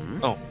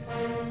 Oh,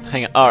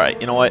 Hang on.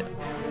 Alright, you know what?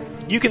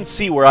 You can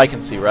see where I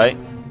can see, right?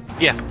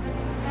 yeah.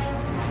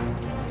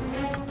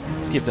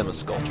 Let's give them a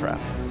skull trap.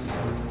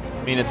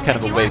 I mean, it's kind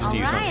of a You waste are to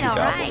use on alright, two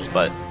alright. goblins,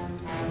 but...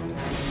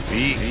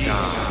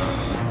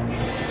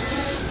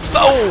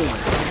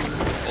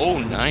 Oh! Oh,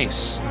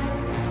 nice.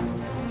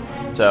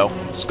 So,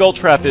 skull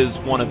trap is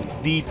one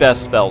of the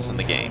best spells in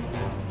the game.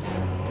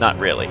 Not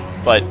really,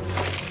 but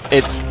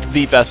it's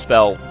the best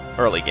spell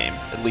early game,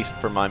 at least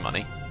for my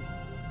money.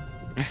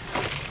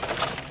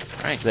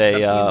 Right. It's a,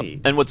 Something you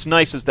need. and what's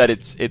nice is that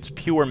it's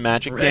pure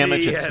magic Ready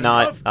damage. It's and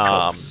not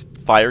of course.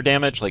 fire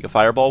damage like a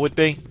fireball would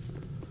be.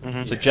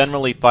 So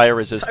generally, fire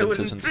resistances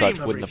wouldn't and dream such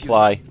of wouldn't refusing.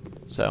 apply.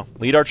 So,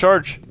 lead our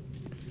charge.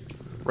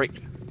 Right.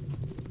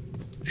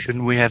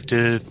 Shouldn't we have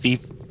to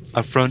thief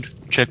up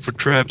front, check for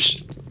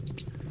traps?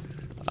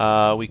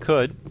 We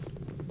could.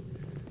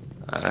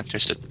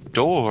 There's a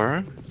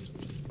door.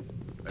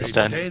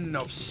 instead.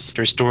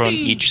 There's door on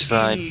each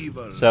side.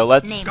 So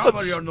let's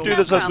Name. do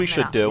this as we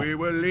should do. We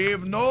will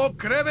leave no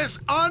crevice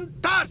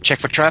untouched. Check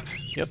for trap.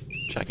 Yep,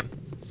 checking.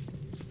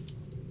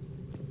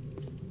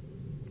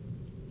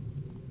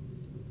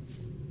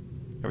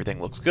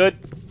 Everything looks good.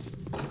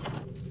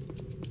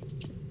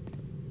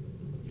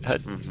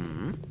 Head.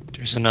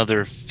 There's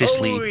another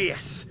Fisley.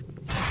 yes.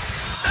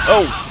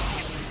 Oh!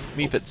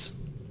 Mephits.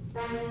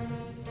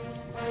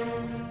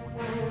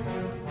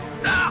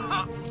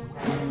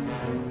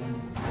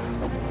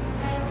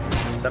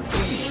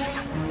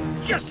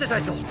 Just as I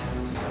thought.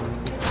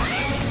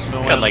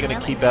 No, Got I'm like- gonna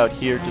keep out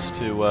here just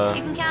to You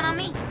can count on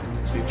me.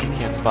 see if she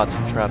can't spot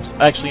some traps.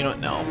 Actually, you know what?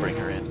 No, I'll bring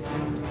her in.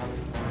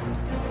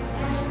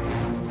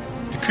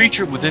 The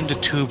creature within the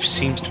tube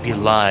seems to be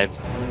alive,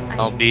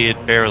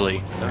 albeit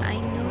barely. I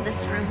know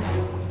this room.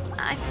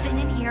 I've been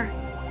in here.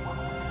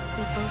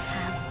 We both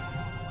have.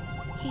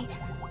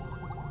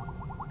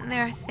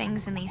 There are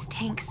things in these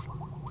tanks.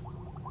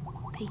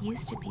 They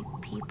used to be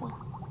people.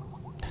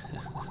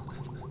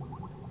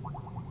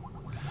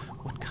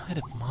 What kind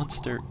of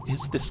monster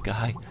is this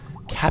guy?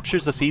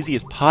 Captures us easy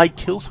as pie,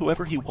 kills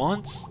whoever he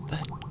wants?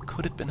 That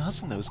could have been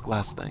us in those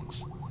glass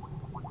things.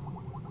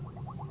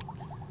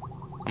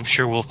 I'm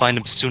sure we'll find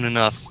him soon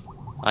enough.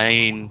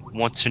 I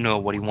want to know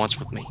what he wants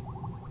with me.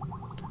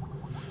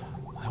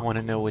 I want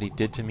to know what he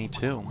did to me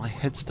too. My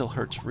head still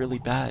hurts really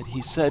bad.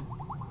 He said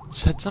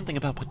something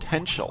about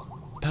potential.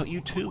 About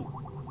you too.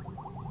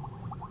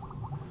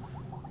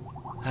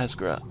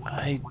 Asgra,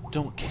 I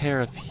don't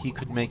care if he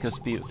could make us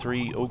the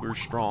 3 ogres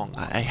strong.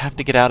 I have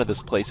to get out of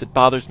this place. It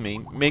bothers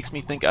me. Makes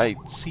me think I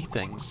see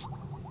things.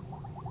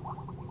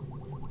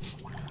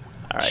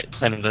 Alright,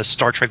 Planted a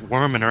Star Trek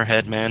worm in her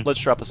head, man. let's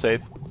drop a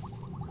save.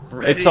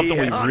 It's something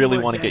we really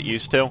want to get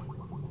used to.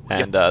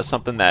 And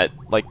something that,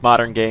 like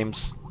modern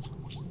games,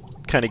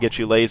 kind of get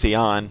you lazy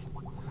on.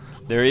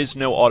 There is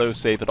no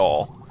autosave at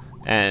all.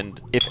 And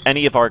if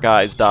any of our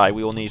guys die,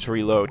 we will need to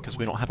reload because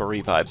we don't have a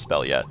revive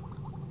spell yet.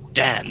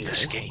 Damn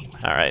this game.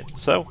 Alright,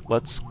 so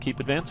let's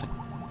keep advancing.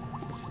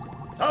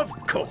 Of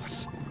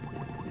course.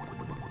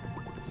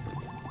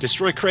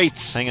 Destroy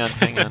crates. Hang on,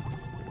 hang on.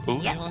 Ooh.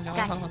 Yep,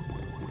 gotcha.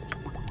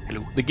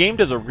 Hello. The game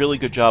does a really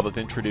good job of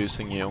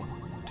introducing you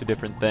to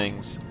different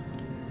things.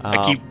 I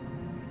keep.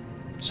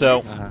 So,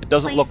 it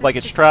doesn't look Place like is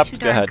it's just trapped. too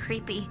Go darn ahead.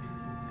 creepy.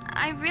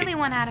 I really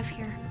want out of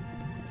here.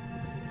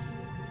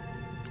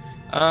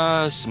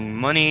 Some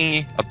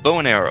money, a bow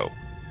and arrow.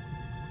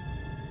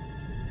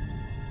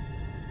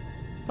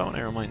 Bow and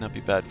arrow might not be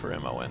bad for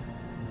ammo in.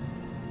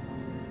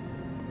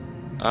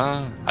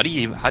 How do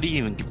you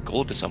even give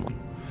gold to someone?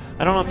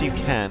 I don't know if you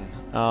can.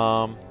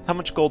 How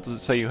much gold does it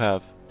say you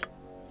have?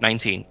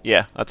 19.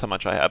 Yeah, that's how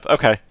much I have.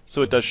 Okay,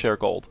 so it does share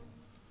gold,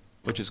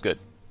 which is good.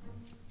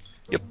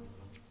 Yep.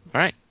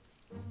 Alright.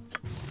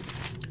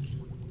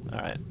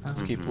 Alright,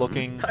 let's keep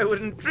looking. I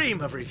wouldn't dream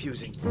of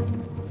refusing.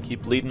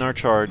 Keep leading our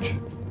charge.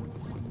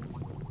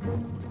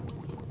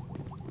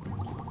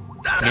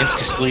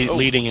 Minsk is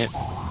leading it.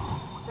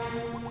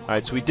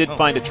 Alright, so we did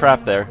find a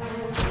trap there.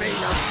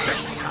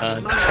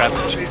 Trap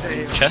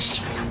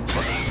chest?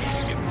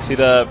 See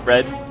the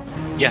red?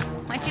 Yeah,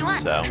 What do you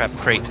want? So, trap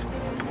crate.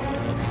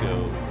 let's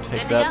go take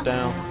Good to that go.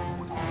 down.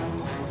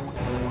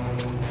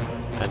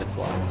 And it's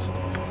locked.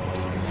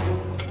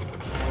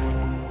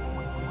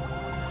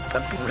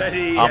 Something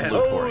ready. I'm blue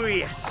Oh, pouring.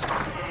 yes.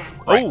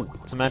 Oh,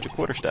 it's a magic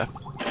quarterstaff.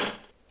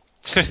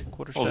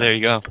 Quarterstaff. Oh, there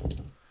you go.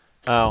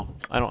 Oh,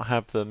 I don't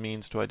have the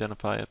means to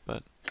identify it,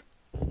 but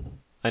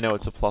I know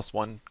it's a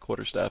 +1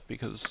 quarterstaff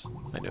because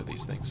I know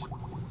these things.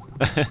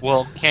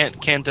 Well, can't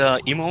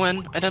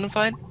Emoen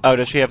identified? Oh,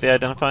 does she have the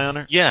identify on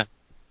her? Yeah.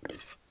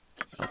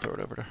 I'll throw it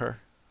over to her.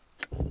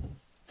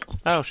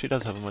 Oh, she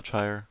does have a much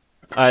higher.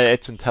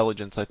 It's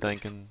intelligence, I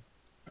think, and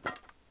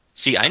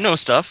See, I know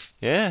stuff.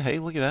 yeah. Hey,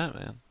 look at that,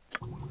 man.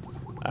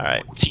 All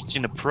right.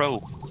 Teaching a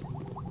pro.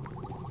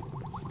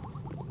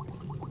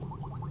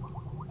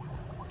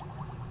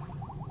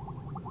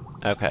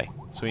 Okay.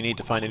 So we need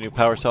to find a new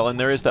power cell, and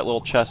there is that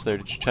little chest there.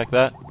 Did you check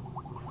that?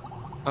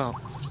 Oh,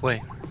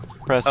 wait.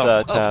 Press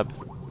Oh, tab.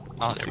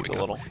 Oh, See there we the go.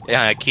 little.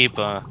 Yeah, I keep,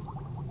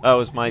 Oh,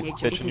 is my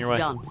Nature, bitch it in your is way?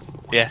 done.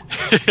 yeah.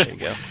 There you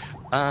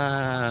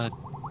go.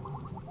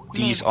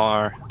 These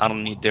are, I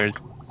don't need, they're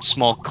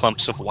small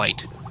clumps of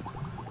white.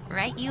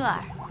 Right you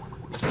are.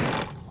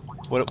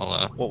 What?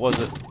 I'll, What was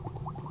it?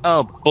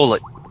 oh,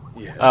 bullet.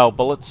 Yes. Oh,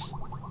 bullets.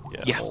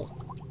 Yeah.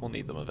 We'll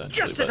need them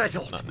eventually. Just as but I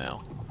thought. Not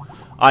now.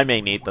 I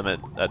may need them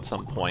at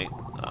some point.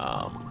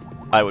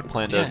 I would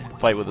plan to Yeah.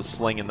 fight with a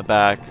sling in the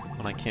back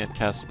when I can't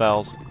cast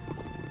spells.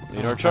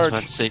 Lead our I was charge.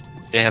 about to say,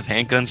 they have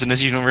handguns in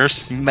this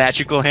universe.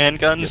 Magical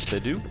handguns. Yes, they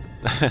do.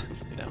 No,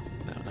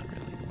 not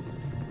really.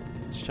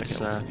 Let's check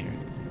This, out what's in here.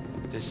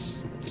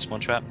 This one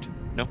trapped?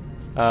 No.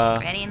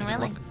 Ready and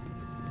willing. Look.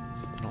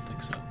 I don't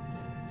think so.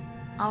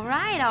 All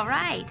right, all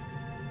right.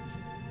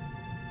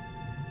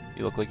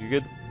 You look like you're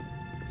good.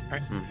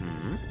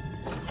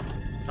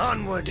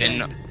 Onward.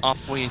 And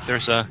off we,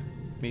 there's a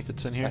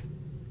Mephits in here.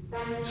 To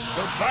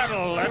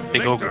battle and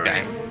big ogre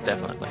victory. guy.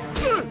 Definitely.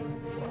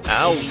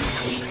 Ow!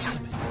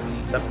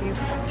 Something you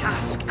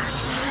task.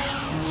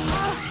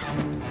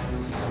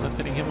 Stop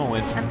hitting him away.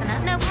 Something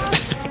up? Nope.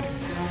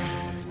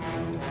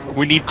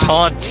 We need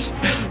taunts.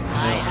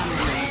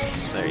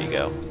 There you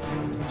go.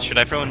 Should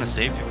I throw in a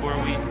save before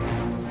we?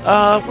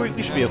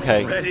 We should be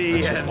okay. Ready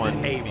That's just and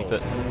one able. beef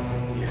it.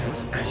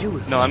 Yes, as you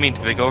will. No, I mean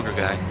the big ogre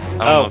guy. I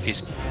don't Oh. know if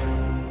he's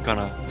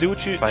gonna Do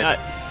what you fight.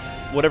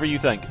 whatever you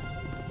think.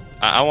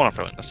 I want to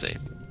throw in a save.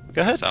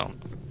 Go ahead. So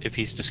if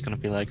he's just gonna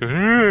be like,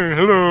 "Hey,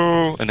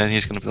 hello," and then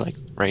he's gonna be like,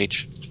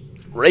 rage.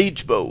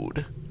 Rage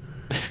mode.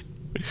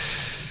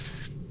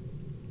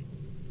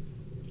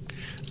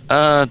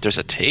 There's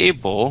a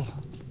table.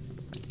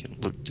 I can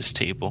loot this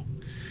table.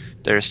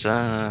 There's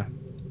Warhammer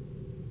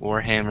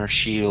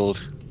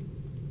shield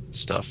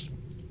stuff.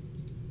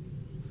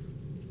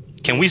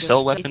 Can we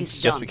sell Your fate weapons?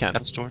 is Yes, done. we can.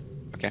 At the store?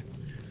 Okay.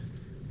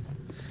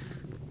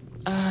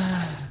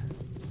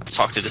 Let's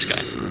talk to this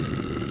guy.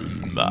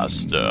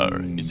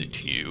 Master, is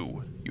it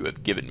you? You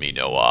have given me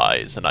no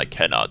eyes, and I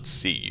cannot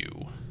see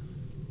you.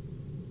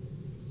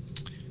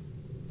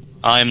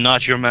 I am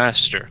not your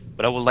master,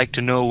 but I would like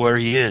to know where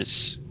he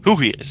is. Who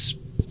he is.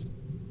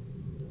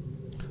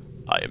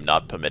 I am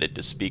not permitted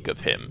to speak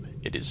of him.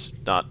 It is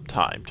not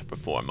time to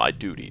perform my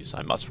duties.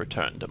 I must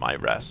return to my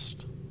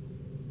rest.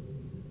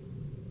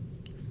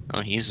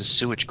 Oh, he's a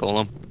sewage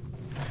golem.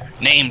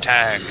 Name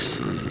tags.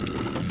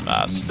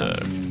 Master.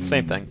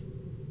 Same thing.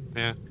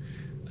 Yeah.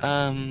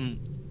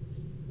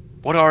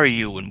 What are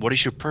you and what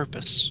is your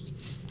purpose?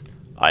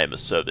 I am a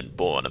servant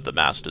born of the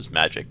Master's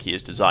magic. He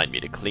has designed me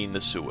to clean the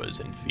sewers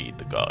and feed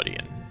the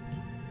Guardian.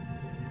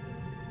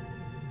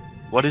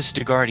 What is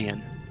the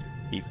Guardian?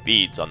 He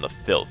feeds on the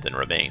filth and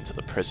remains of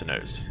the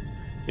prisoners.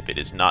 If it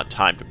is not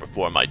time to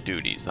perform my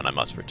duties, then I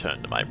must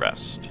return to my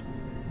rest.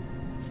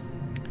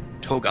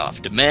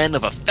 Toegoff, the man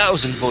of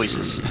 1,000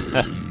 voices.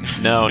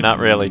 No, not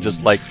really.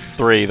 Just like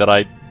 3 that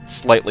I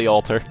slightly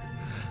alter.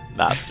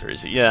 Master,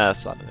 is he?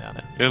 Yes, I don't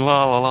know.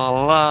 La la la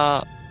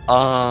la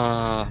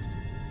la.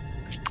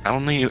 I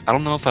don't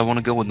know if I want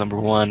to go with number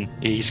 1.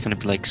 He's gonna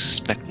be like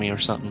suspect me or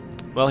something.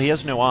 Well, he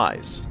has no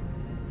eyes.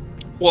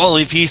 Well,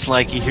 if he's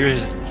like he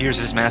hears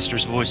his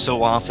master's voice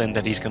so often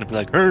that he's gonna be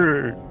like,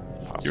 "You're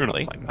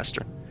Possibly. not my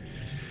master."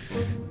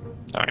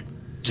 All right,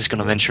 just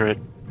gonna venture it.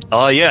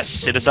 Ah,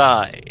 yes, it is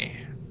I.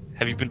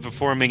 Have you been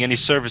performing any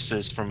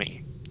services for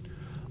me?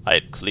 I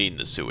have cleaned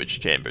the sewage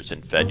chambers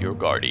and fed your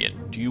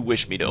guardian. Do you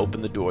wish me to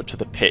open the door to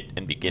the pit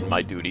and begin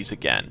my duties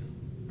again?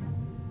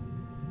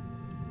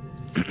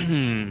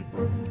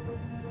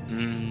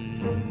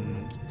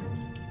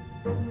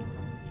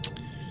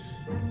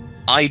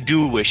 I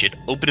do wish it.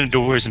 Open the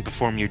doors and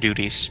perform your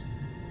duties.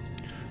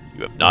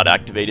 You have not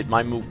activated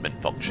my movement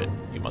function.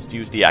 You must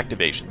use the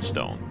activation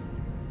stone.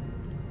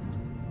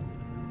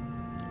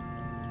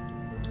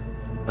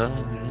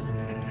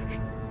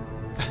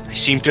 I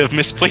seem to have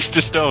misplaced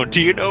the stone.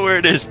 Do you know where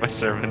it is, my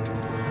servant?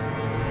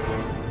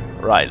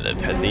 Rylev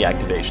has the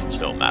activation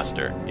stone,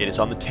 Master. It is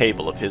on the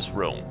table of his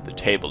room, the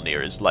table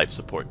near his life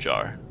support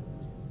jar.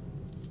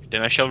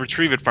 Then I shall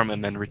retrieve it from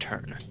him and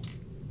return.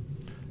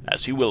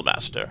 As you will,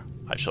 Master.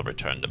 I shall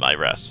return to my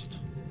rest.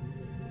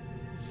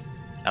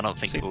 I don't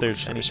think See if we'll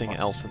there's anything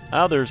else in...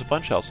 Oh, there's a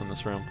bunch else in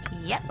this room.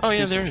 Yep. Oh,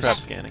 yeah, Do some there is. trap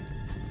scanning.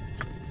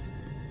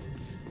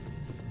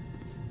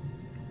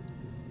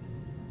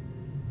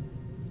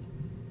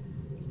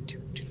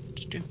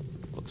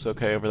 Looks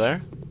okay over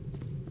there.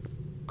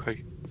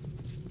 Okay.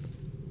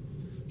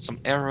 Some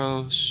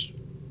arrows.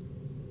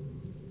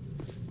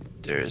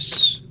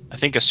 There's, I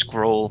think, a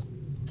scroll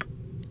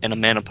and a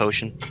mana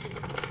potion.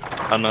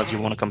 I don't know if you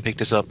want to come pick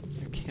this up.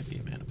 There can't be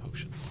a mana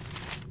potion.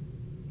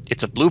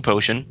 It's a blue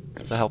potion.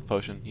 It's a health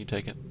potion. You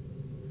take it.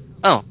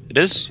 Oh, it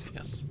is?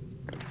 Yes.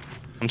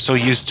 I'm so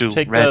used to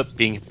Take red the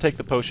being... take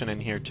the potion in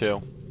here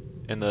too,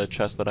 in the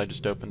chest that I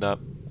just opened up.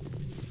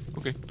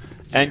 Okay.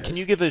 And can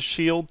you give a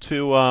shield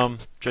to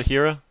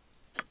Jaheira?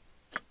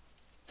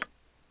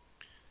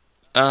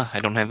 I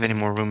don't have any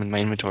more room in my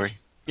inventory.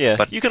 Yeah,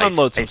 But you can I-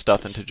 unload some I-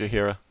 stuff into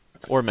Jaheira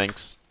or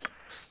Minx.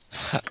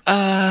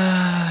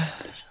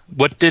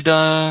 What did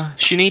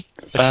she need?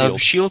 A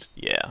Shield?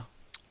 Yeah.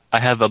 I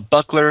have a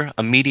buckler,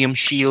 a medium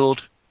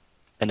shield,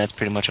 and that's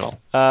pretty much all.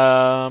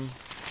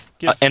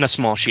 Give And a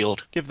small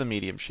shield. give the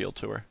medium shield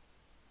to her.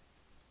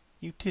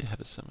 You did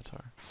have a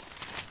scimitar.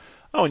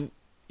 Oh, and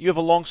you have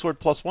a longsword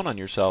 +1 on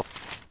yourself.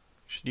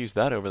 You should use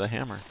that over the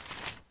hammer.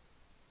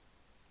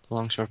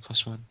 Longsword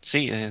 +1.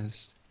 See,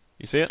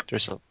 You see it?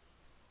 there's a...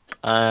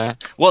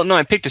 well, no,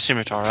 I picked a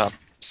scimitar up,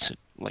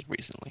 like,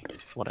 recently.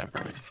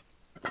 Whatever.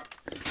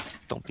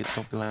 Don't be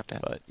laughed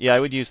at. But yeah, I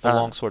would use the Uh,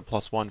 longsword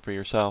 +1 for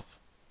yourself.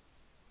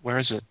 Where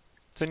is it?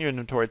 It's in your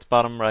inventory. It's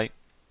bottom right.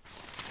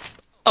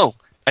 Oh,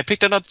 I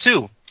picked it up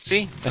too.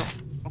 See? Don't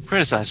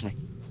criticize me.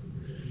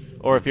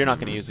 Or if you're not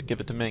going to use it, give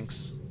it to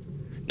Minx.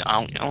 No,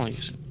 I don't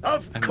use it.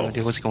 Of I have no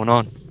idea course. what's going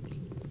on.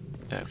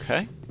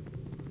 Okay.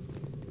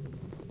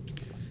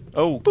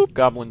 Oh,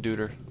 Goblin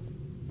Duder.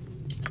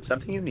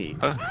 Something you need.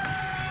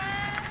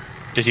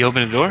 Did he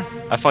open the door?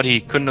 I thought he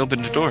couldn't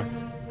open the door.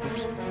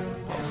 Oops.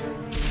 Pause.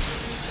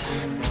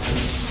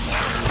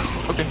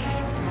 Okay.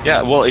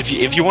 Yeah, well, if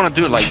you want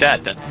to do it like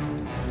that, then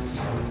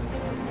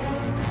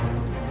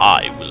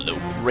I will know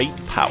great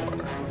power.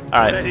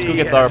 Alright, let's go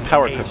get our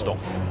power crystal.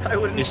 I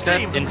wouldn't is that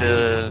dream in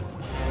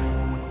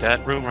of-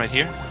 that room right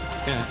here?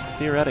 Yeah,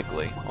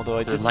 Theoretically, although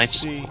I the didn't life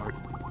see... support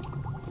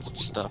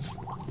stuff.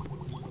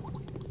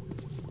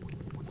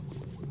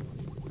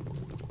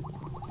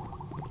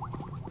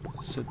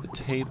 This at the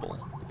table.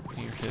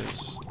 Here it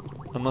is.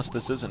 Unless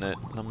this isn't it,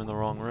 and I'm in the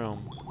wrong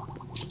room.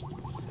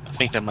 I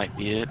think that might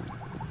be it.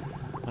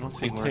 I don't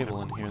see a Think we're-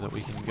 table in here that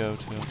we can go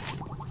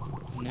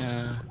to.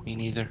 Nah, me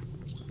neither.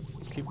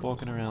 Let's keep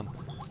walking around.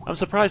 I'm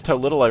surprised how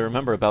little I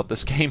remember about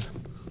this game.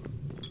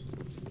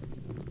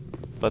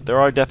 But there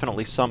are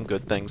definitely some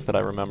good things that I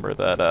remember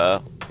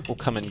that will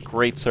come in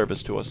great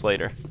service to us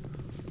later.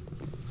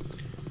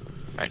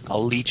 Right,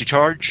 I'll lead you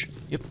charge.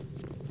 Yep.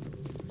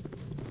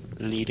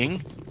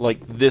 Leading.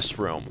 Like, this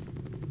room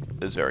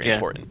is very Yeah.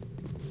 important.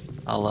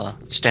 I'll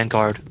stand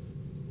guard.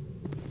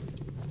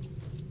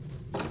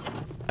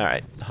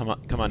 Alright,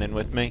 come on in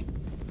with me.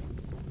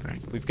 Alright.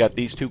 We've got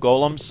these two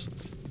golems.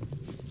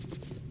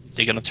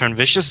 They gonna turn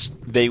vicious?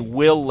 They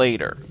will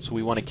later, so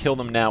we want to kill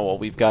them now while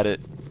we've got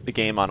the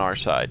game on our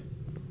side.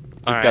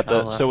 We've Alright, got the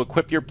I'll, so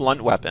equip your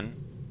blunt weapon.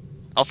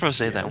 I'll first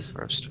say that one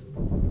first.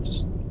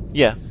 Just,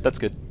 Yeah, that's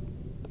good.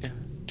 yeah.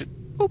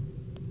 Boop.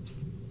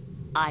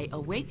 I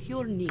await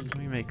your need. Let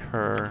me make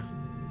her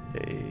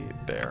a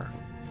bear.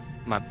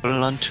 My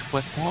blunt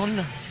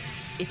weapon.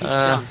 It is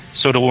done.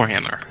 So the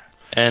warhammer.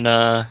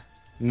 And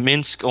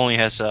Minsk only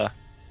has a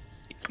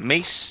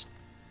mace.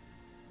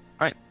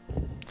 Right.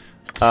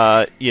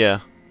 Yeah.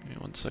 Give me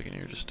 1 second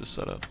here just to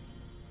set up.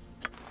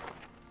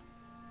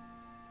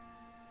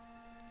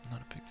 I'm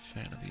not a big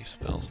fan of these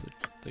spells that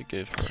they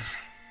give her.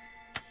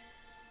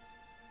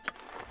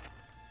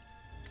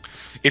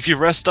 If you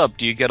rest up,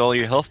 do you get all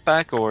your health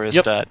back, or is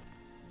Yep. that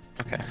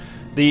okay?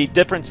 The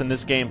difference in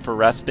this game for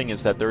resting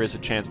is that there is a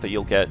chance that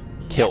you'll get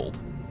killed.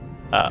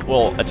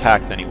 Well,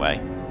 attacked anyway.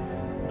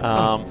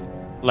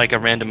 Like a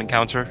random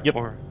encounter? Yep.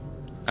 Or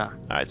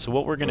Alright, so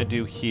what we're going to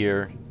do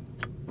here...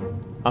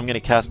 I'm going to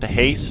cast a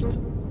haste.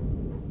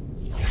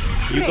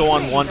 You go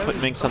on one, put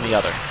Minx on the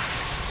other.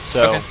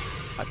 So, Okay.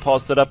 I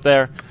paused it up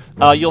there.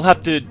 You'll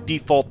have to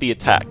default the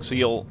attack. So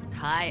you'll...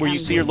 I Where you am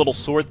see your ready. little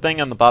sword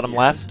thing on the bottom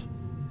left,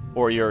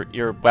 or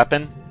your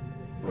weapon,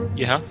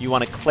 yeah. you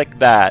want to click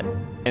that,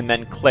 and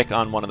then click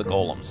on one of the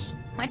golems.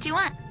 What do you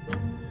want?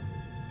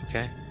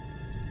 Okay.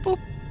 Boop.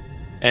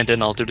 And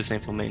then I'll do the same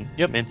for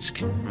Yep. Minsk.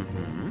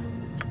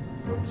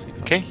 Mm-hmm. Let's see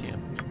if Okay. I can.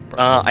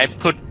 I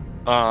put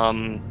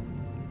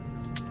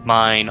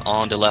mine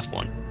on the left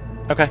one,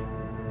 Okay.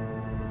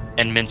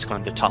 and Minsk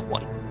on the top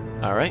one.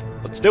 Alright,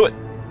 let's do it.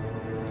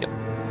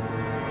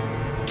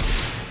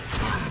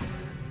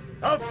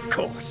 Of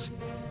course.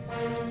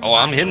 Oh,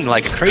 I'm hitting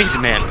like a crazy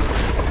man.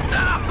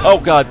 Oh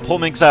god, pull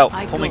Minx out.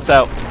 I Pull go. Minx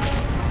out.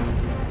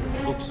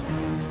 Oops.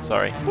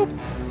 Sorry.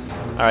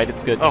 Alright,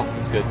 it's good. Oh.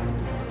 It's good.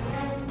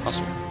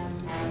 Awesome.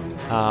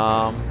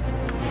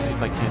 Let me see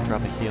if I can't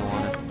drop a heal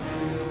on it.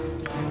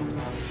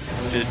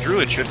 The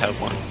druid should have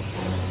one.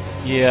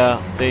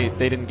 Yeah, they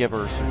didn't give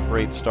her some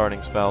great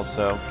starting spells,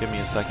 so give me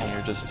a second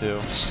here just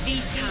to...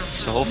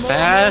 So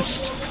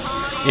fast.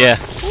 Yeah.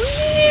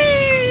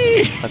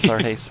 That's our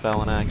haste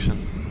spell in action.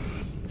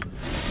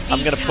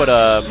 I'm gonna put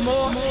a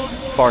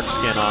bark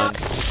skin on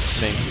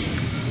Minx.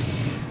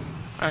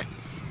 Alright.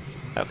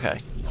 Okay.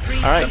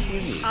 Alright,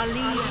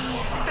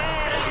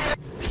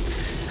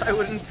 I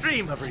wouldn't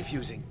dream of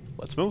refusing.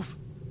 let's move.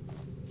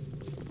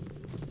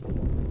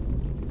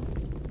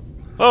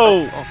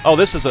 Oh! Oh,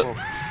 this is a...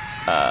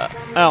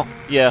 oh,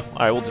 yeah.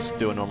 Alright, we'll just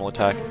do a normal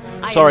attack.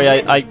 Sorry,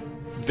 I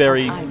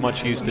very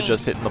much used to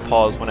just hitting the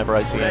pause whenever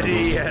I see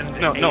enemies. Ready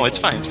and No, able. it's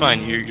fine. It's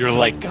fine. You're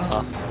like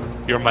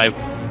you're my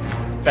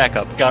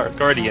backup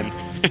guardian.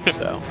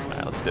 So,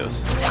 alright, let's do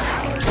this.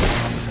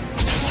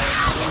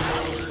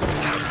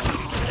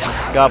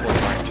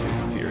 Goblins aren't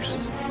too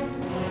fierce.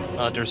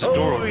 There's a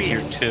door over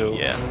here too.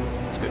 Yeah,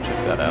 let's go check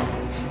that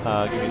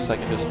out. Give me a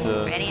second just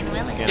to Ready and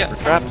willing. scan Yeah,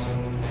 for traps.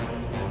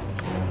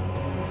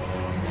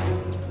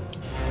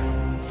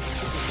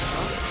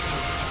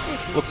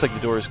 Looks like the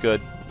door is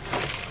good.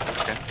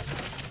 Okay.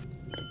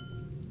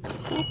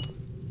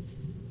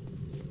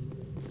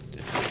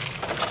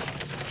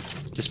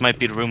 This might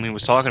be the room he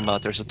was talking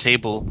about. There's a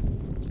table.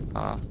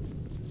 Oh.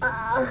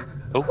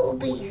 Who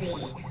be ye?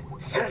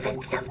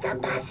 Servants of the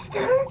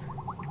master?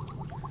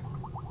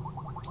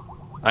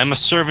 I'm a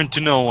servant to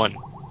no one.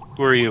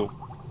 Who are you?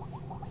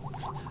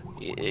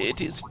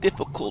 It is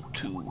difficult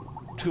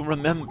to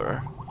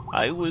remember.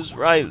 I was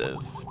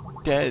Rylev,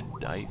 dead,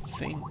 I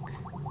think.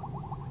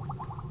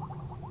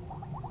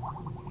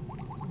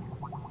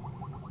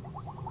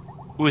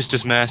 Who is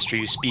this master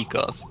you speak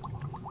of?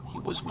 He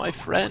was my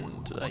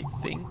friend, I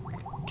think.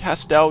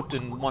 Cast out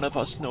and one of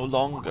us no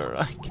longer.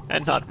 I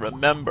cannot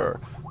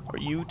remember. Are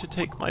you to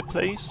take my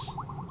place?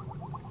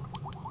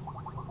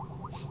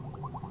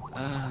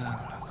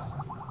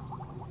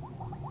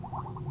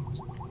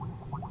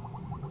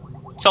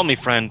 Tell me,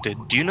 friend,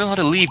 do you know how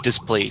to leave this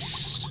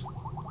place?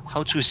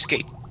 How to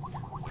escape?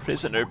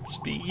 Prisoners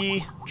be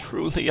ye,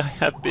 truly I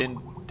have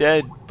been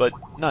dead, but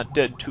not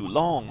dead too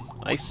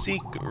long. I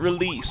seek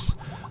release.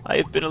 I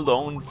have been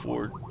alone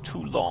for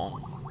too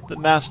long. The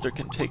Master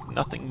can take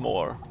nothing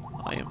more.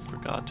 I am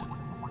forgotten.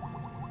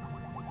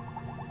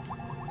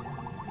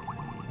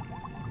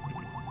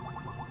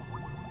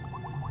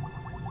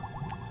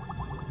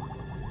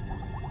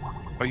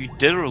 Are you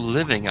dead or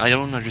living? I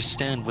don't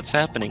understand what's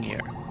happening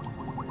here.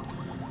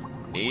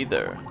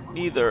 Neither.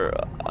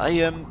 I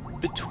am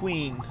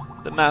between.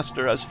 The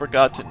Master has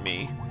forgotten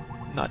me,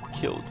 not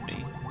killed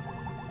me.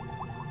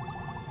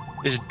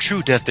 Is it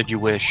true death that you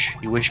wish?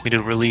 You wish me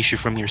to release you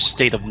from your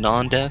state of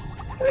non-death?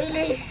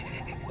 Release?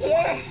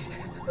 Yes.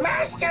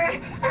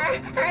 Master,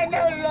 I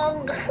no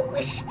longer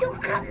wish to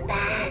come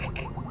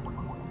back.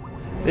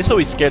 This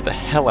always scared the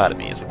hell out of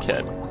me as a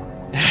kid.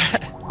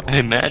 I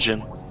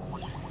imagine.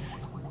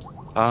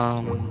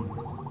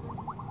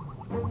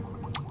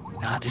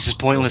 This is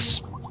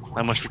pointless.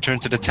 I must return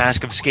to the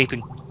task of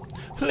escaping.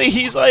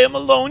 Please, I am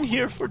alone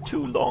here for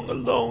too long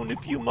alone.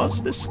 If you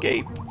must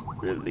escape,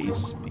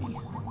 release me.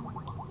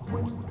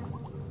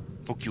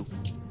 Fuck you.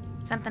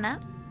 Something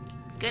up?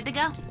 Good to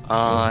go?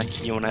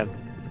 You wanna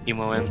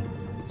emo and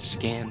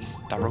scan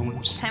the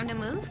rooms? Time to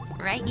move?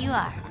 Right you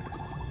are.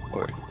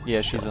 Or,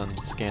 yeah, she's on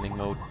scanning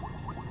mode.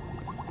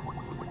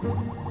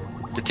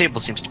 The table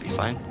seems to be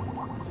fine.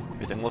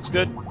 Everything looks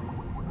good.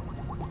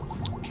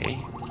 Okay.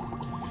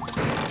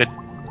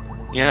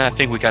 Yeah, I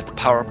think we got the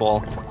power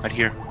ball right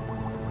here.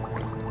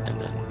 And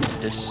then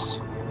this.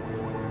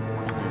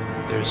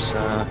 There's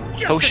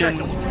potion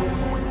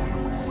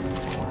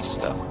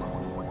stuff.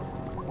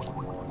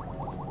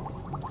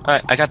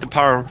 Alright, I got the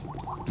power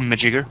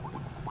majigger.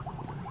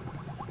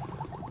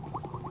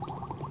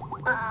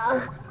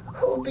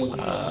 Who be ye?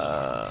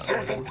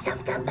 Servants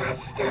of the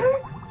Master?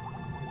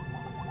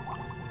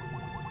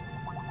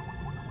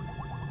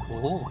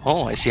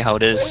 Oh, I see how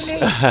it is.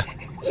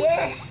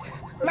 Yes,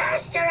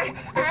 Master.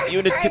 This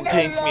unit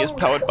contains me is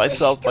powered by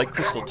cells by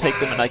crystal. Take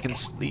them and I can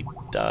sleep,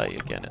 die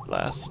again at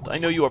last. I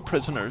know you are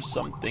prisoners.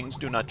 Some things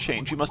do not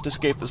change. You must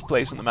escape this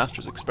place in the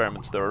Master's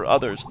experiments. There are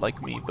others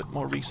like me, but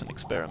more recent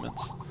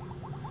experiments.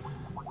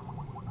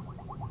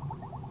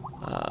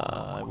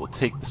 I will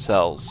take the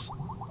cells.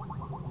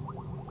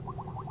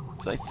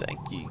 I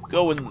thank ye.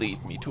 Go and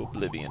leave me to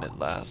oblivion at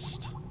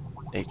last.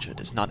 Nature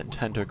does not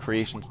intend her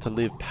creations to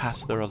live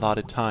past their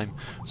allotted time.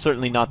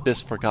 Certainly not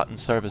this forgotten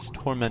service,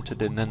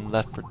 tormented and then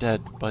left for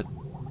dead, but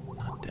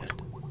not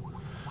dead.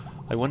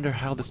 I wonder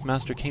how this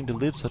Master came to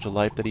live such a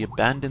life that he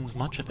abandons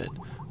much of it.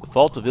 The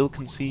fault of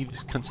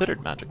ill-conceived,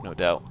 considered magic, no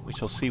doubt. We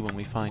shall see when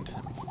we find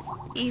him.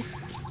 He's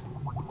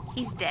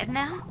dead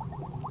now?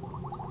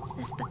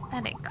 This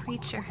pathetic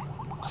creature.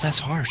 Oh, that's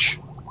harsh.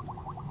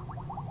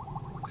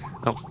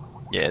 Oh.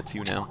 Yeah, it's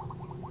you now.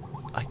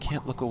 I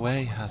can't look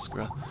away,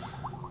 Haskra.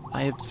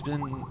 I have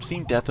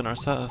seen death in our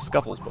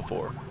scuffles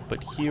before,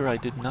 but here I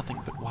did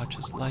nothing but watch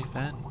his life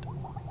end.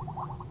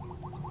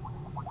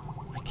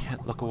 I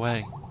can't look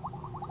away.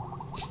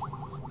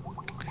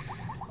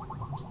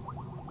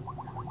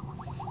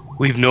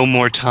 We've no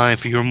more time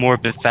for your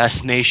morbid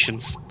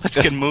fascinations. Let's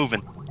get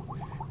moving.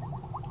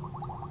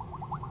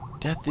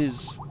 Death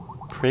is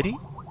pretty?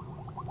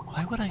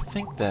 Why would I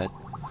think that?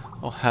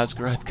 Oh,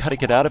 Haskra, I've got to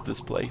get out of this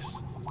place.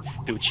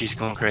 Dude, she's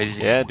going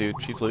crazy. Yeah,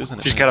 dude, she's losing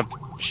it.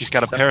 She's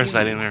got a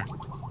parasite in her.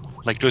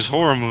 Like those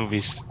horror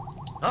movies.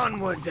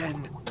 Onward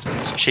then.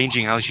 It's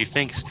changing how she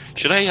thinks.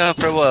 Should I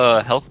throw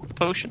a health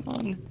potion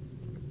on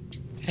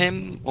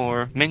him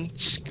or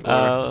Minsk?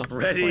 Or... Let me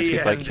Ready see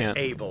if I and can't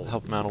able.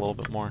 help him out a little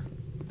bit more.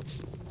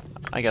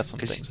 I got some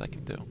things I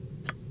can do.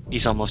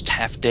 He's almost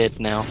half dead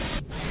now.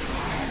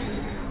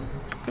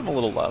 Give him a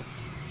little love.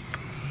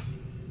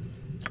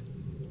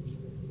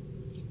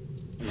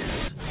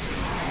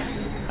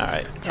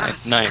 Alright.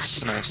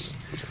 Nice.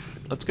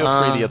 Let's go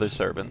free the other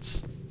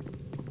servants.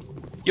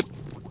 Yep.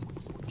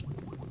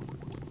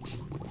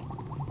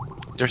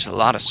 There's a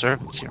lot of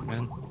servants here,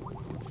 man.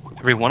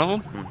 Every one of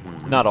them?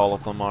 Mm-hmm. Not all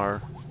of them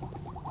are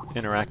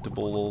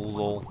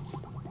interactable.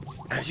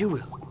 As you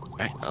will.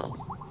 Right.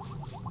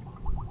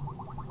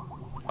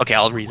 Okay,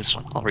 I'll read this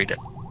one. I'll read it.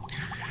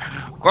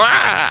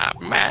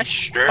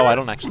 Master! Oh, I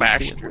don't actually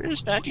see it. Master,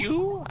 is that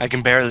you? I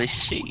can barely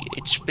see.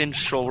 It's been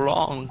so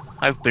long.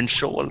 I've been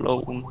so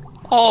alone.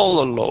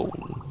 All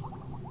alone.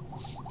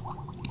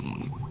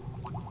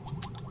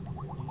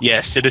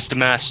 Yes, it is the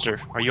Master.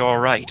 Are you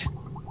alright?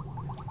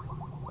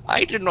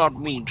 I did not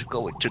mean to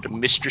go into the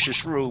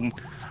mistress's room.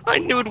 I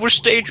knew it was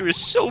dangerous,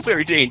 so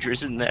very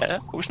dangerous in there.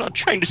 I was not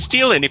trying to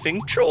steal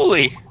anything,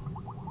 truly.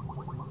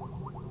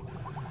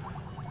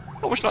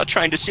 I was not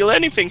trying to steal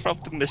anything from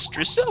the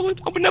mistress. I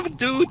would never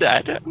do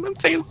that. I'm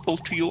faithful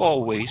to you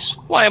always.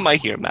 Why am I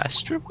here,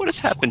 Master? What has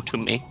happened to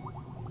me?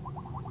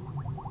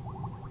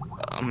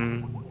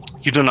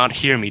 You do not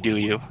hear me, do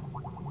you?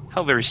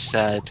 How very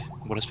sad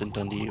what has been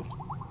done to you.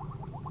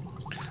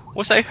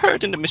 Was I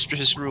hurt in the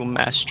mistress's room,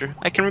 Master?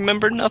 I can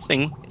remember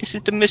nothing. Is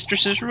it the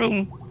mistress's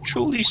room?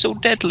 Truly so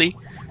deadly?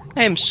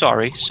 I am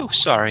sorry, so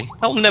sorry.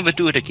 I will never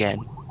do it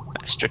again.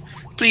 Master,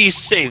 please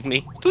save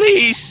me.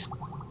 Please!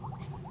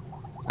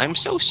 I'm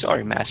so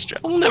sorry, Master.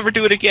 I will never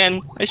do it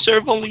again. I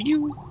serve only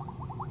you.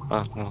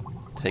 Oh,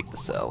 well. Take the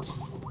cells.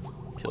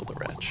 Kill the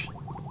wretch.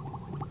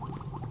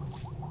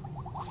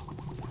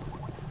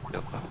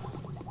 No.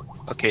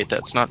 Okay,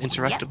 that's not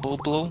interactable,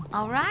 blow.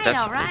 All right, That's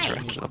all not right.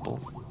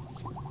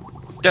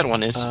 interactable. That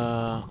one is.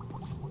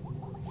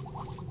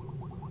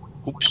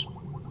 Oops.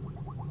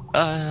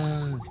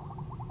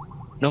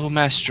 No,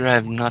 Master, I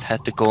have not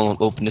had the golem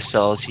open the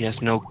cells. He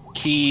has no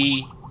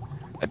key.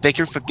 I beg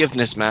your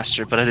forgiveness,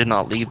 Master, but I did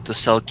not leave the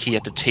cell key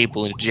at the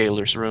table in the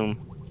jailer's room.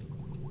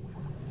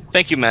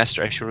 Thank you,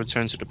 Master. I shall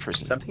return to the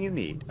prison. Something you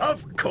need?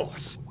 Of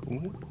course.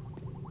 Ooh.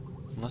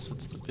 Unless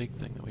it's the big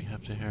thing that we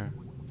have to hear.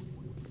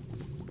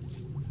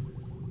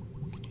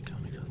 Can you tell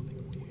me nothing?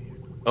 Do you hear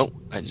nothing? Oh,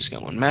 I just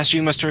got one. Master,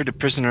 you must hurry. The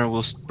prisoner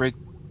will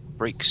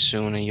break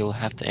soon, and you'll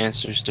have the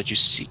answers that you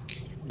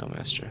seek. No,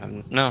 Master.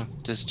 No,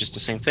 this is just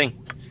the same thing.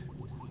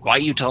 Why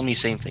you tell me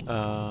same thing?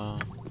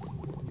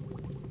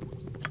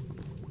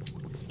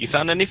 You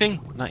found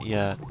anything? Not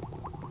yet.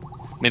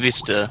 Maybe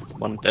it's the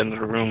one at the end of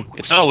the room.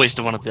 It's always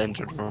the one at the end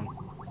of the room.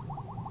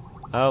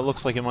 Oh, it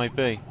looks like it might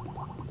be.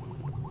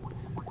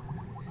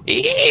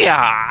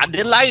 Yeah,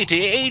 delighted.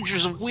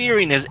 Ages of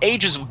weariness,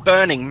 ages of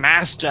burning.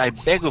 Master, I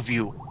beg of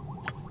you.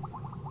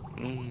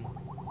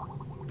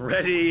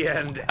 Ready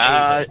and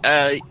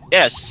able.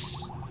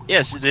 Yes.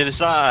 Yes, it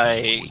is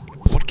I.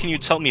 What can you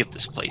tell me of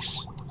this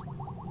place?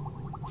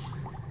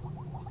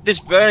 It is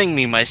burning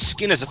me. My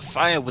skin is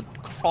afire with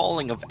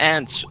crawling of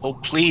ants. Oh,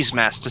 please,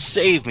 Master,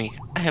 save me.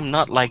 I am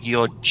not like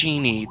your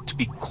genie to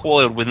be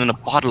coiled within a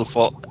bottle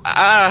for...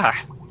 Ah!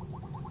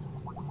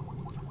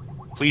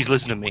 Please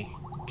listen to me.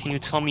 Can you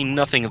tell me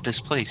nothing of this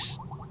place?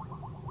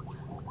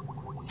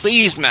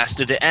 Please,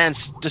 Master, the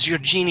ants. Does your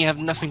genie have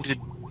nothing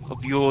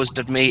of yours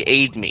that may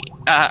aid me?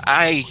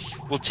 I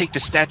will take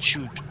the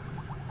statue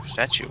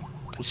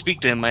and speak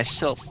to him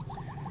myself.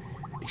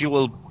 If you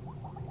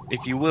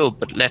will,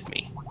 but let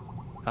me.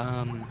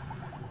 I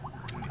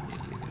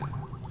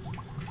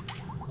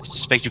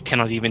suspect you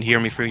cannot even hear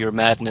me through your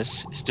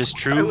madness. Is this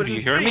true? Do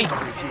you hear me?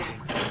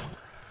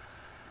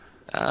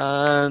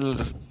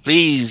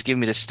 Please give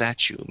me the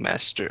statue,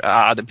 Master.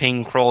 The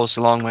pain crawls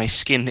along my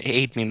skin.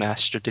 Aid me,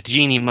 Master. The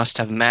genie must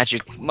have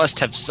magic, must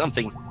have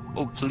something.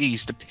 Oh,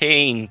 please, the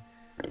pain.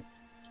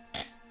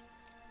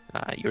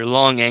 Your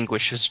long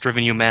anguish has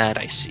driven you mad,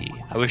 I see.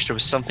 I wish there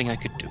was something I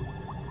could do.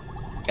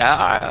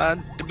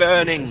 The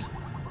burning.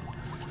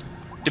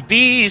 The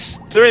bees!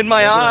 They're in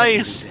my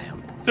eyes!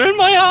 They're in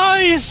my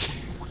eyes!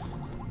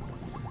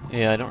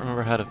 Yeah, I don't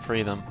remember how to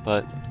free them,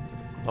 but...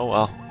 Oh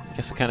well. I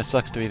guess it kind of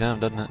sucks to be them,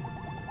 doesn't it?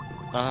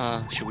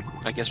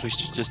 I guess we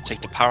should just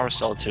take the power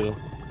cell to...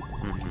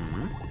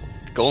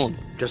 the golem.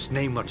 Just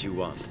name what you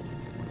want.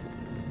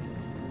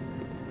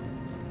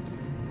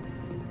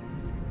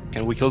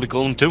 Can we kill the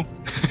golem too?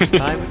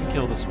 I would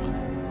kill this one.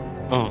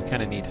 Oh,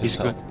 Kind of need his he's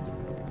help. good.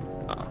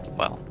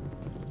 Well.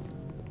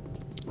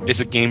 Is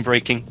it game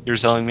breaking, you're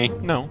telling me?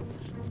 No.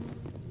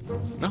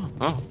 No.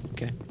 Oh,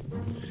 okay.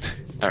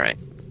 Alright.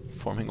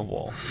 Forming a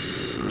wall.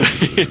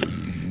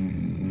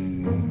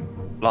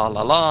 La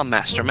la la,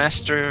 master,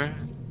 master.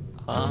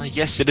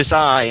 Yes, it is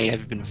I.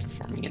 Have you been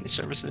performing any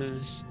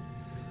services?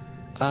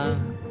 I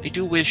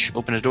do wish.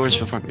 Open the doors,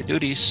 perform your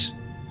duties.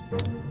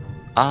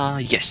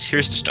 Yes,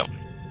 here's the stone.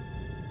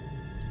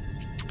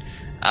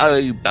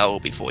 I bow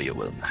before your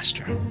will,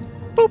 master.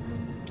 Boop.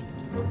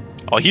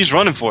 Oh, he's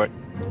running for it.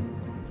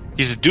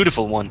 He's a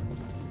dutiful one.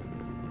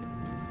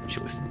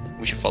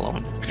 We should follow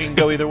him. We can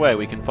go either way.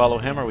 We can follow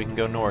him or we can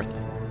go north.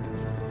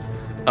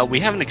 We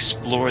haven't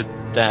explored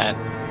that,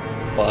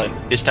 but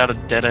is that a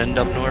dead end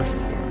up north?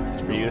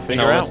 It's for you to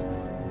figure out.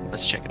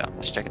 Let's check it out.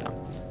 Let's check it out.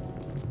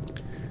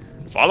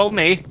 Follow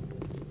me.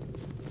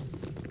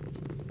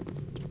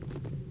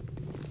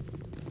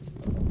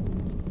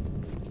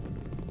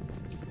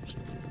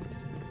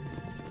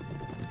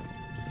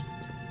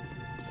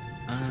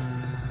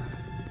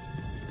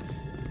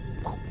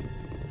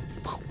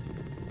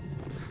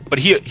 But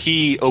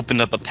he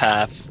opened up a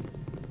path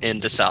in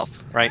the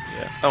south, right?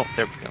 Yeah. Oh,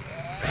 there we go.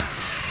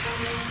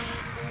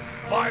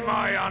 By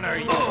my honor,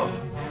 you...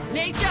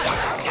 Nature,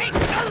 take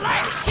the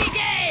life she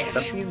gave!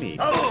 Something you need?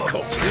 Of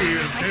course.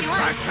 What you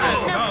want?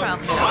 No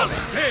problem.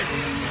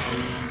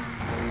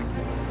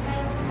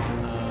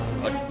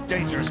 A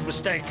dangerous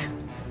mistake.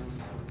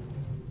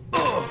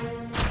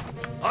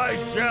 I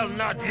shall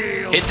not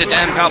yield. Hit the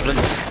damn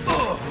goblins.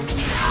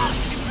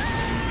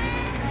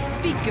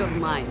 Speak your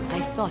mind. I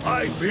thought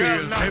I as you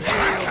shall not The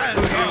backhand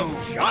yield.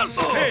 of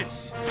justice.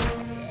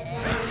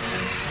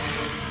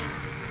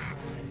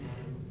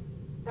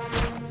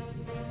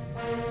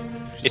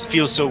 It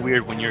feels so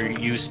weird when you're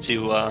used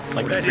to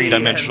like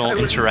three-dimensional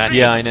interaction.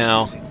 Yeah, I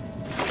know.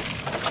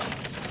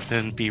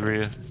 Then be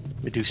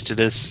reduced to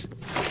this.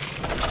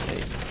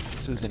 Hey,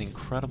 this is an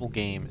incredible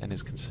game and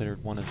is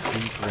considered one of the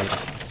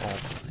greatest of all time.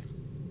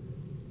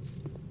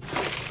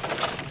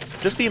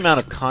 Just the amount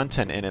of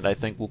content in it, I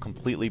think, will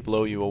completely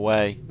blow you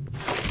away.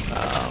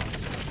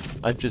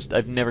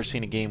 I've never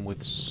seen a game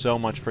with so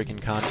much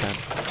freaking content.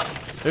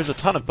 There's a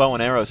ton of bow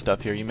and arrow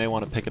stuff here. You may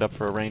want to pick it up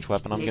for a ranged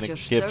weapon. I'm going to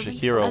Nature's give servant,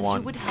 Shihiro as you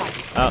one. would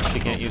have. Oh, she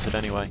can't use it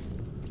anyway.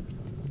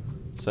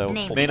 So,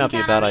 Name it may not be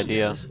a bad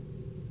idea.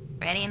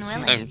 Ready and See,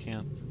 willing. you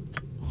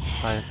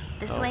can.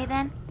 This way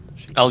then?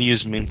 I'll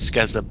use Minsk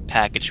as a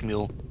package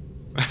mule.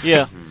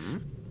 Yeah.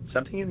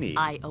 Something you need.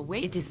 I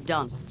await. It is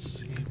done. Let's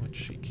see what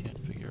she can't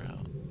figure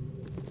out.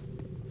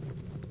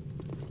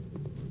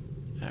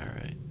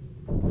 Alright.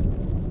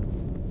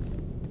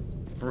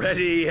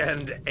 Ready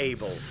and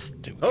able.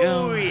 There we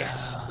Oh, go.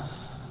 yes.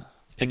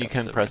 And you up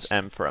can the press rest.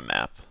 M for a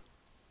map.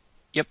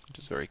 Yep. Which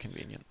is very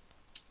convenient.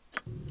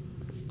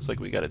 Looks like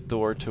we got a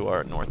door to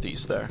our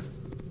northeast there.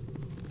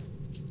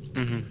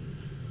 Mm-hmm.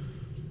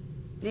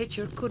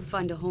 Nature could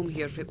find a home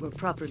here if it were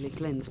properly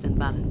cleansed and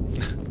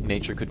balanced.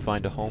 Nature could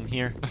find a home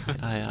here?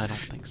 I don't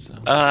think so.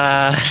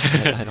 Uh,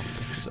 I don't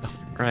think so.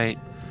 right.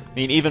 I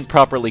mean, even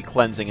properly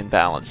cleansing and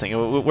balancing,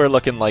 we're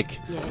looking like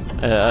Yes,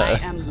 I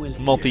am a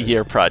willing.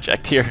 multi-year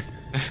project here.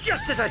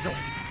 Just as I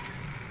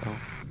thought.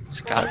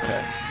 It's got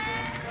Okay.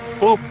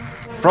 Boop.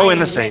 Throw I in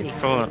am a save. ready.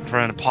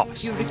 Throw in a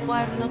pause. You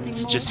require nothing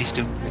It's more? just these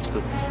two. It's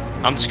good.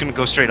 I'm just gonna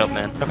go straight up,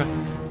 man. Okay.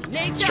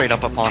 Nature, Straight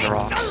up upon the take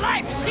rocks. The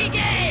life she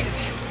gave!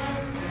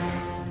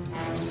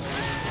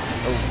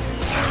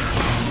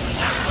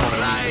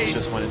 It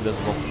just went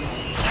invisible.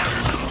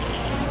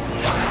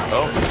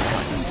 Oh,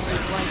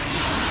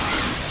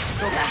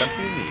 Go back.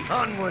 something you need.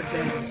 Onward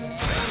then.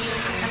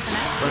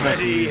 I'm not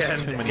to Ready use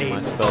and too many of my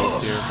able.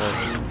 spells here,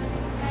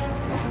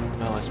 but...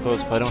 Well, I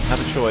suppose if I don't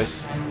have a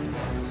choice...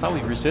 Oh,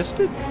 he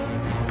resisted?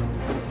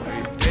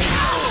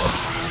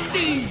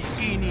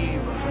 Stinking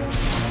evil.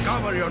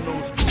 Cover your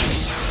nose.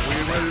 We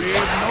will leave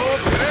no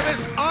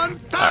crevice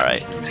untouched.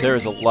 Alright, there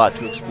is a lot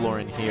to explore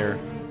in here.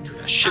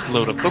 A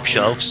shitload of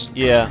bookshelves.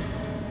 Yeah.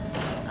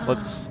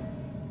 Let's...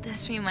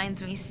 This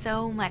reminds me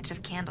so much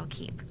of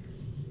Candlekeep.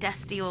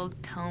 Dusty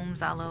old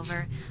tomes all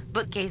over,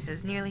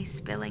 bookcases nearly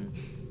spilling.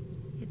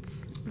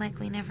 It's like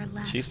we never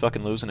left. She's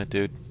fucking losing it,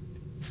 dude.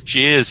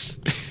 She is.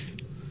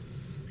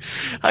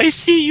 I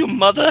see you,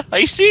 mother.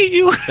 I see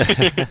you.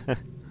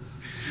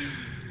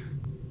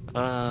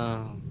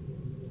 Oh,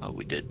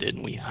 we did,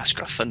 didn't we,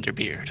 Oscar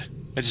Thunderbeard?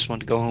 I just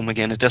want to go home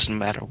again. It doesn't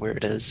matter where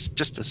it is,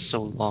 just as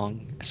so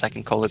long as I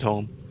can call it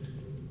home.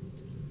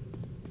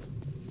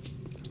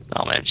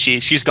 Oh man,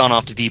 she's gone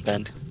off the deep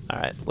end.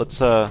 Alright, let's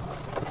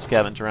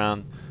scavenge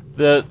around.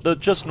 The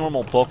just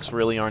normal books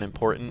really aren't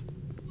important,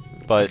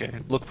 but Okay.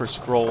 look for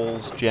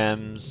scrolls,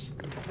 gems.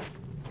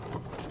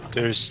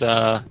 There's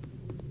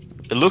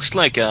it looks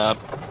like a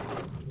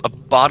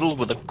bottle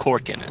with a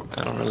cork in it.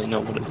 I don't really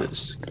know what it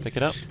is. Pick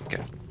it up.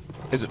 Okay.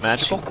 Is it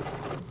magical?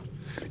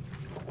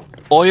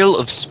 Oil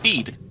of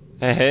speed.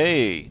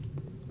 Hey.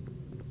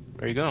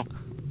 There you go.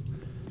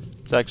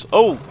 It's actually...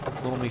 Oh!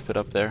 Let me fit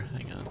up there.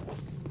 Hang on.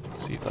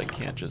 See if I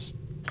can't just...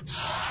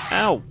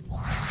 Ow!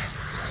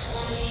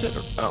 Shit.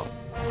 Oh.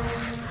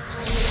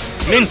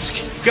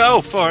 Minsk, go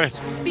for it.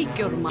 Speak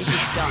your mind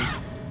is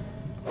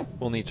done.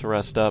 We'll need to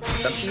rest up.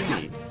 Something you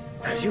need.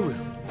 As you will.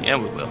 Yeah,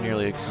 we will.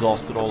 Nearly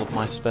exhausted all of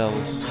my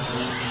spells.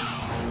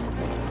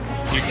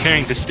 You're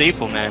carrying the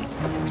staple, man.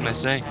 What can I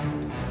say?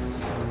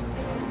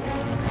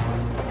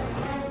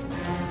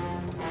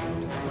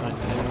 Find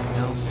anything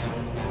else?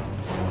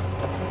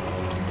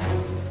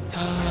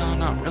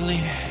 Not really.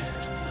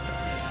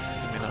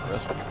 Maybe not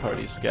rest when the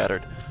party's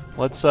scattered.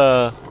 Let's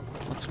group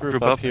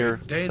Group up up. here.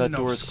 Den That of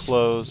door's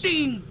closed.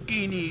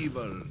 Stinking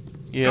evil.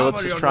 Yeah, let's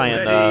Cover just your try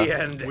nose. Ready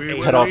and and We able.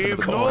 will head off into leave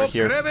the no corner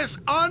here. crevice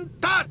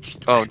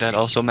untouched. Oh, that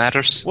also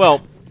matters.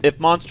 Well, if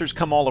monsters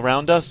come all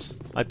around us,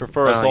 I'd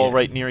prefer us Oh, all yeah.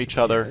 right near each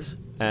other, Yes.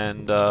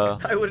 and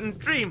I wouldn't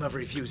dream of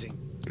refusing.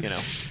 you know,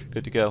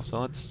 good to go. So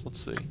let's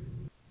see.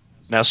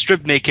 Now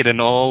strip naked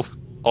and all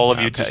of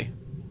you just Okay.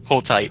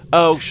 hold tight.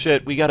 Oh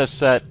shit, we gotta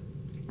set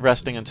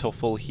resting until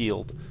full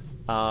healed.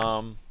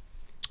 Where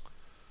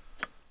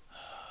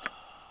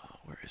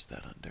is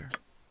that under?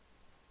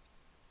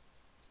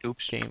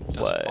 Oops.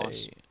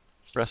 Gameplay.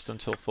 Rest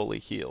until fully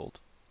healed.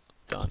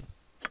 Done.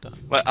 Done.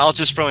 Well, I'll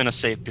just throw in a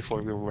save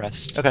before we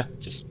rest. Okay.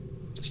 Just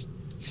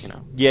you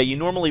know. Yeah, you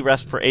normally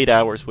rest for 8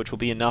 hours, which will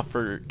be enough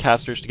for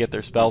casters to get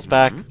their spells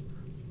back,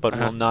 but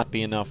Uh-huh. will not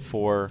be enough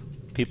for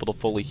people to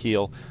fully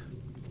heal.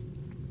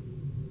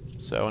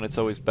 So, and it's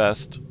always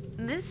best.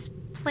 This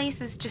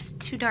place is just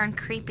too darn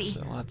creepy.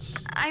 So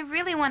let's... I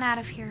really want out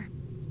of here.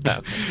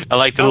 Okay. I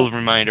like the little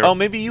reminder. Oh,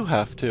 maybe you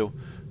have to.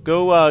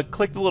 Go,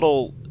 click the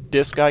little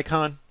disc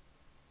icon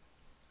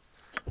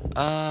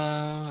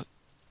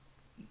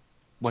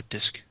What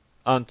disc?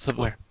 to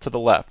Where? the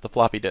left, the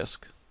floppy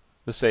disk,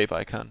 the save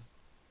icon.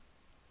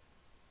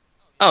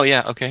 Oh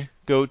yeah, okay.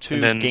 Go to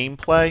And then-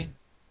 gameplay.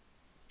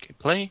 Okay,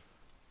 play.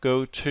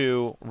 Go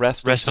to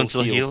rest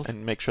Until healed, healed.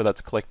 and make sure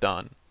that's clicked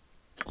on.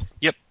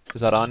 Yep.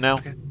 Is that on now?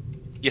 Okay.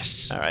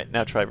 Yes. All right,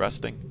 now try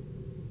resting.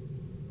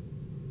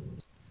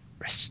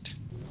 Rest.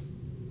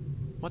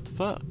 What the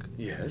fuck?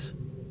 Yes.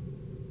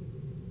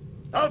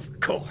 Of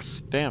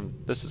course. Damn,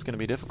 this is going to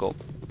be difficult.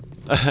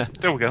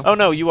 There we go. Oh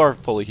no, you are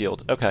fully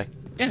healed. Okay.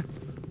 Yeah.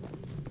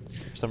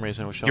 For some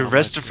reason it was showing. You're on my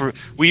rested screen.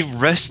 for. We've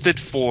rested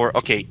for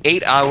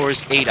 8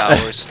 hours, 8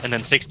 hours, and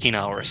then 16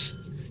 hours.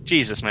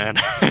 Jesus, man.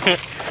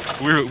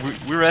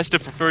 we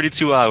rested for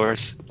 32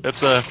 hours.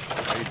 That's a.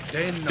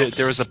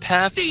 There was a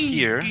path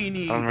here. I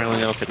don't really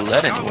know if it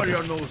led anywhere.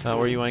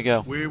 Where you want to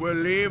go? We will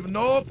leave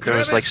no There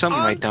was like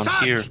something right down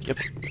here. Yep.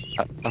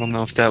 I don't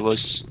know if that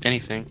was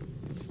anything.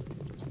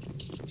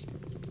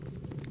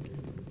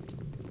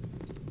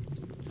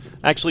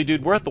 Actually,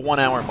 dude, we're at the 1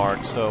 hour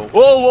mark, so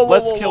Whoa,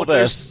 let's kill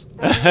this.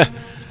 Give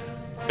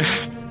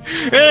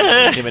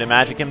me to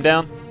magic him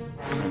down.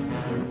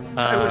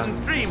 I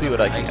wouldn't dream See of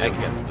what I can get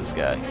against this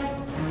guy.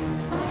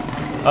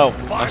 Oh,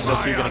 I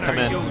guess you're gonna come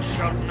in. You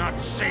shall not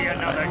see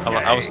another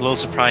I was a little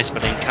surprised by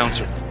the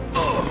encounter.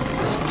 Oh,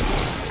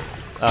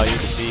 you're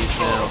diseased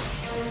now.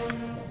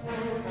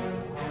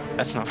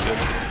 That's not good.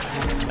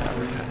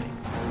 Okay.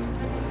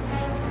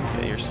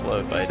 Yeah, you're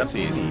slowed by a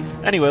disease.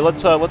 Anyway,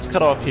 let's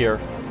cut off here.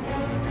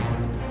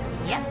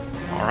 Yep,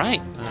 All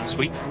right,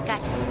 sweet.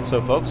 gotcha.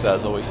 So, folks,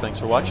 as always, thanks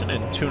for watching,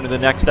 and tune to the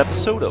next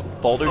episode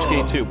of Baldur's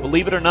Gate 2.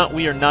 Believe it or not,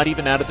 we are not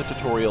even out of the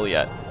tutorial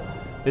yet.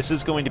 This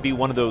is going to be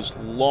one of those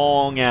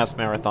long-ass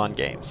marathon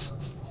games.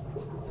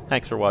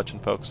 Thanks for watching,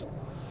 folks.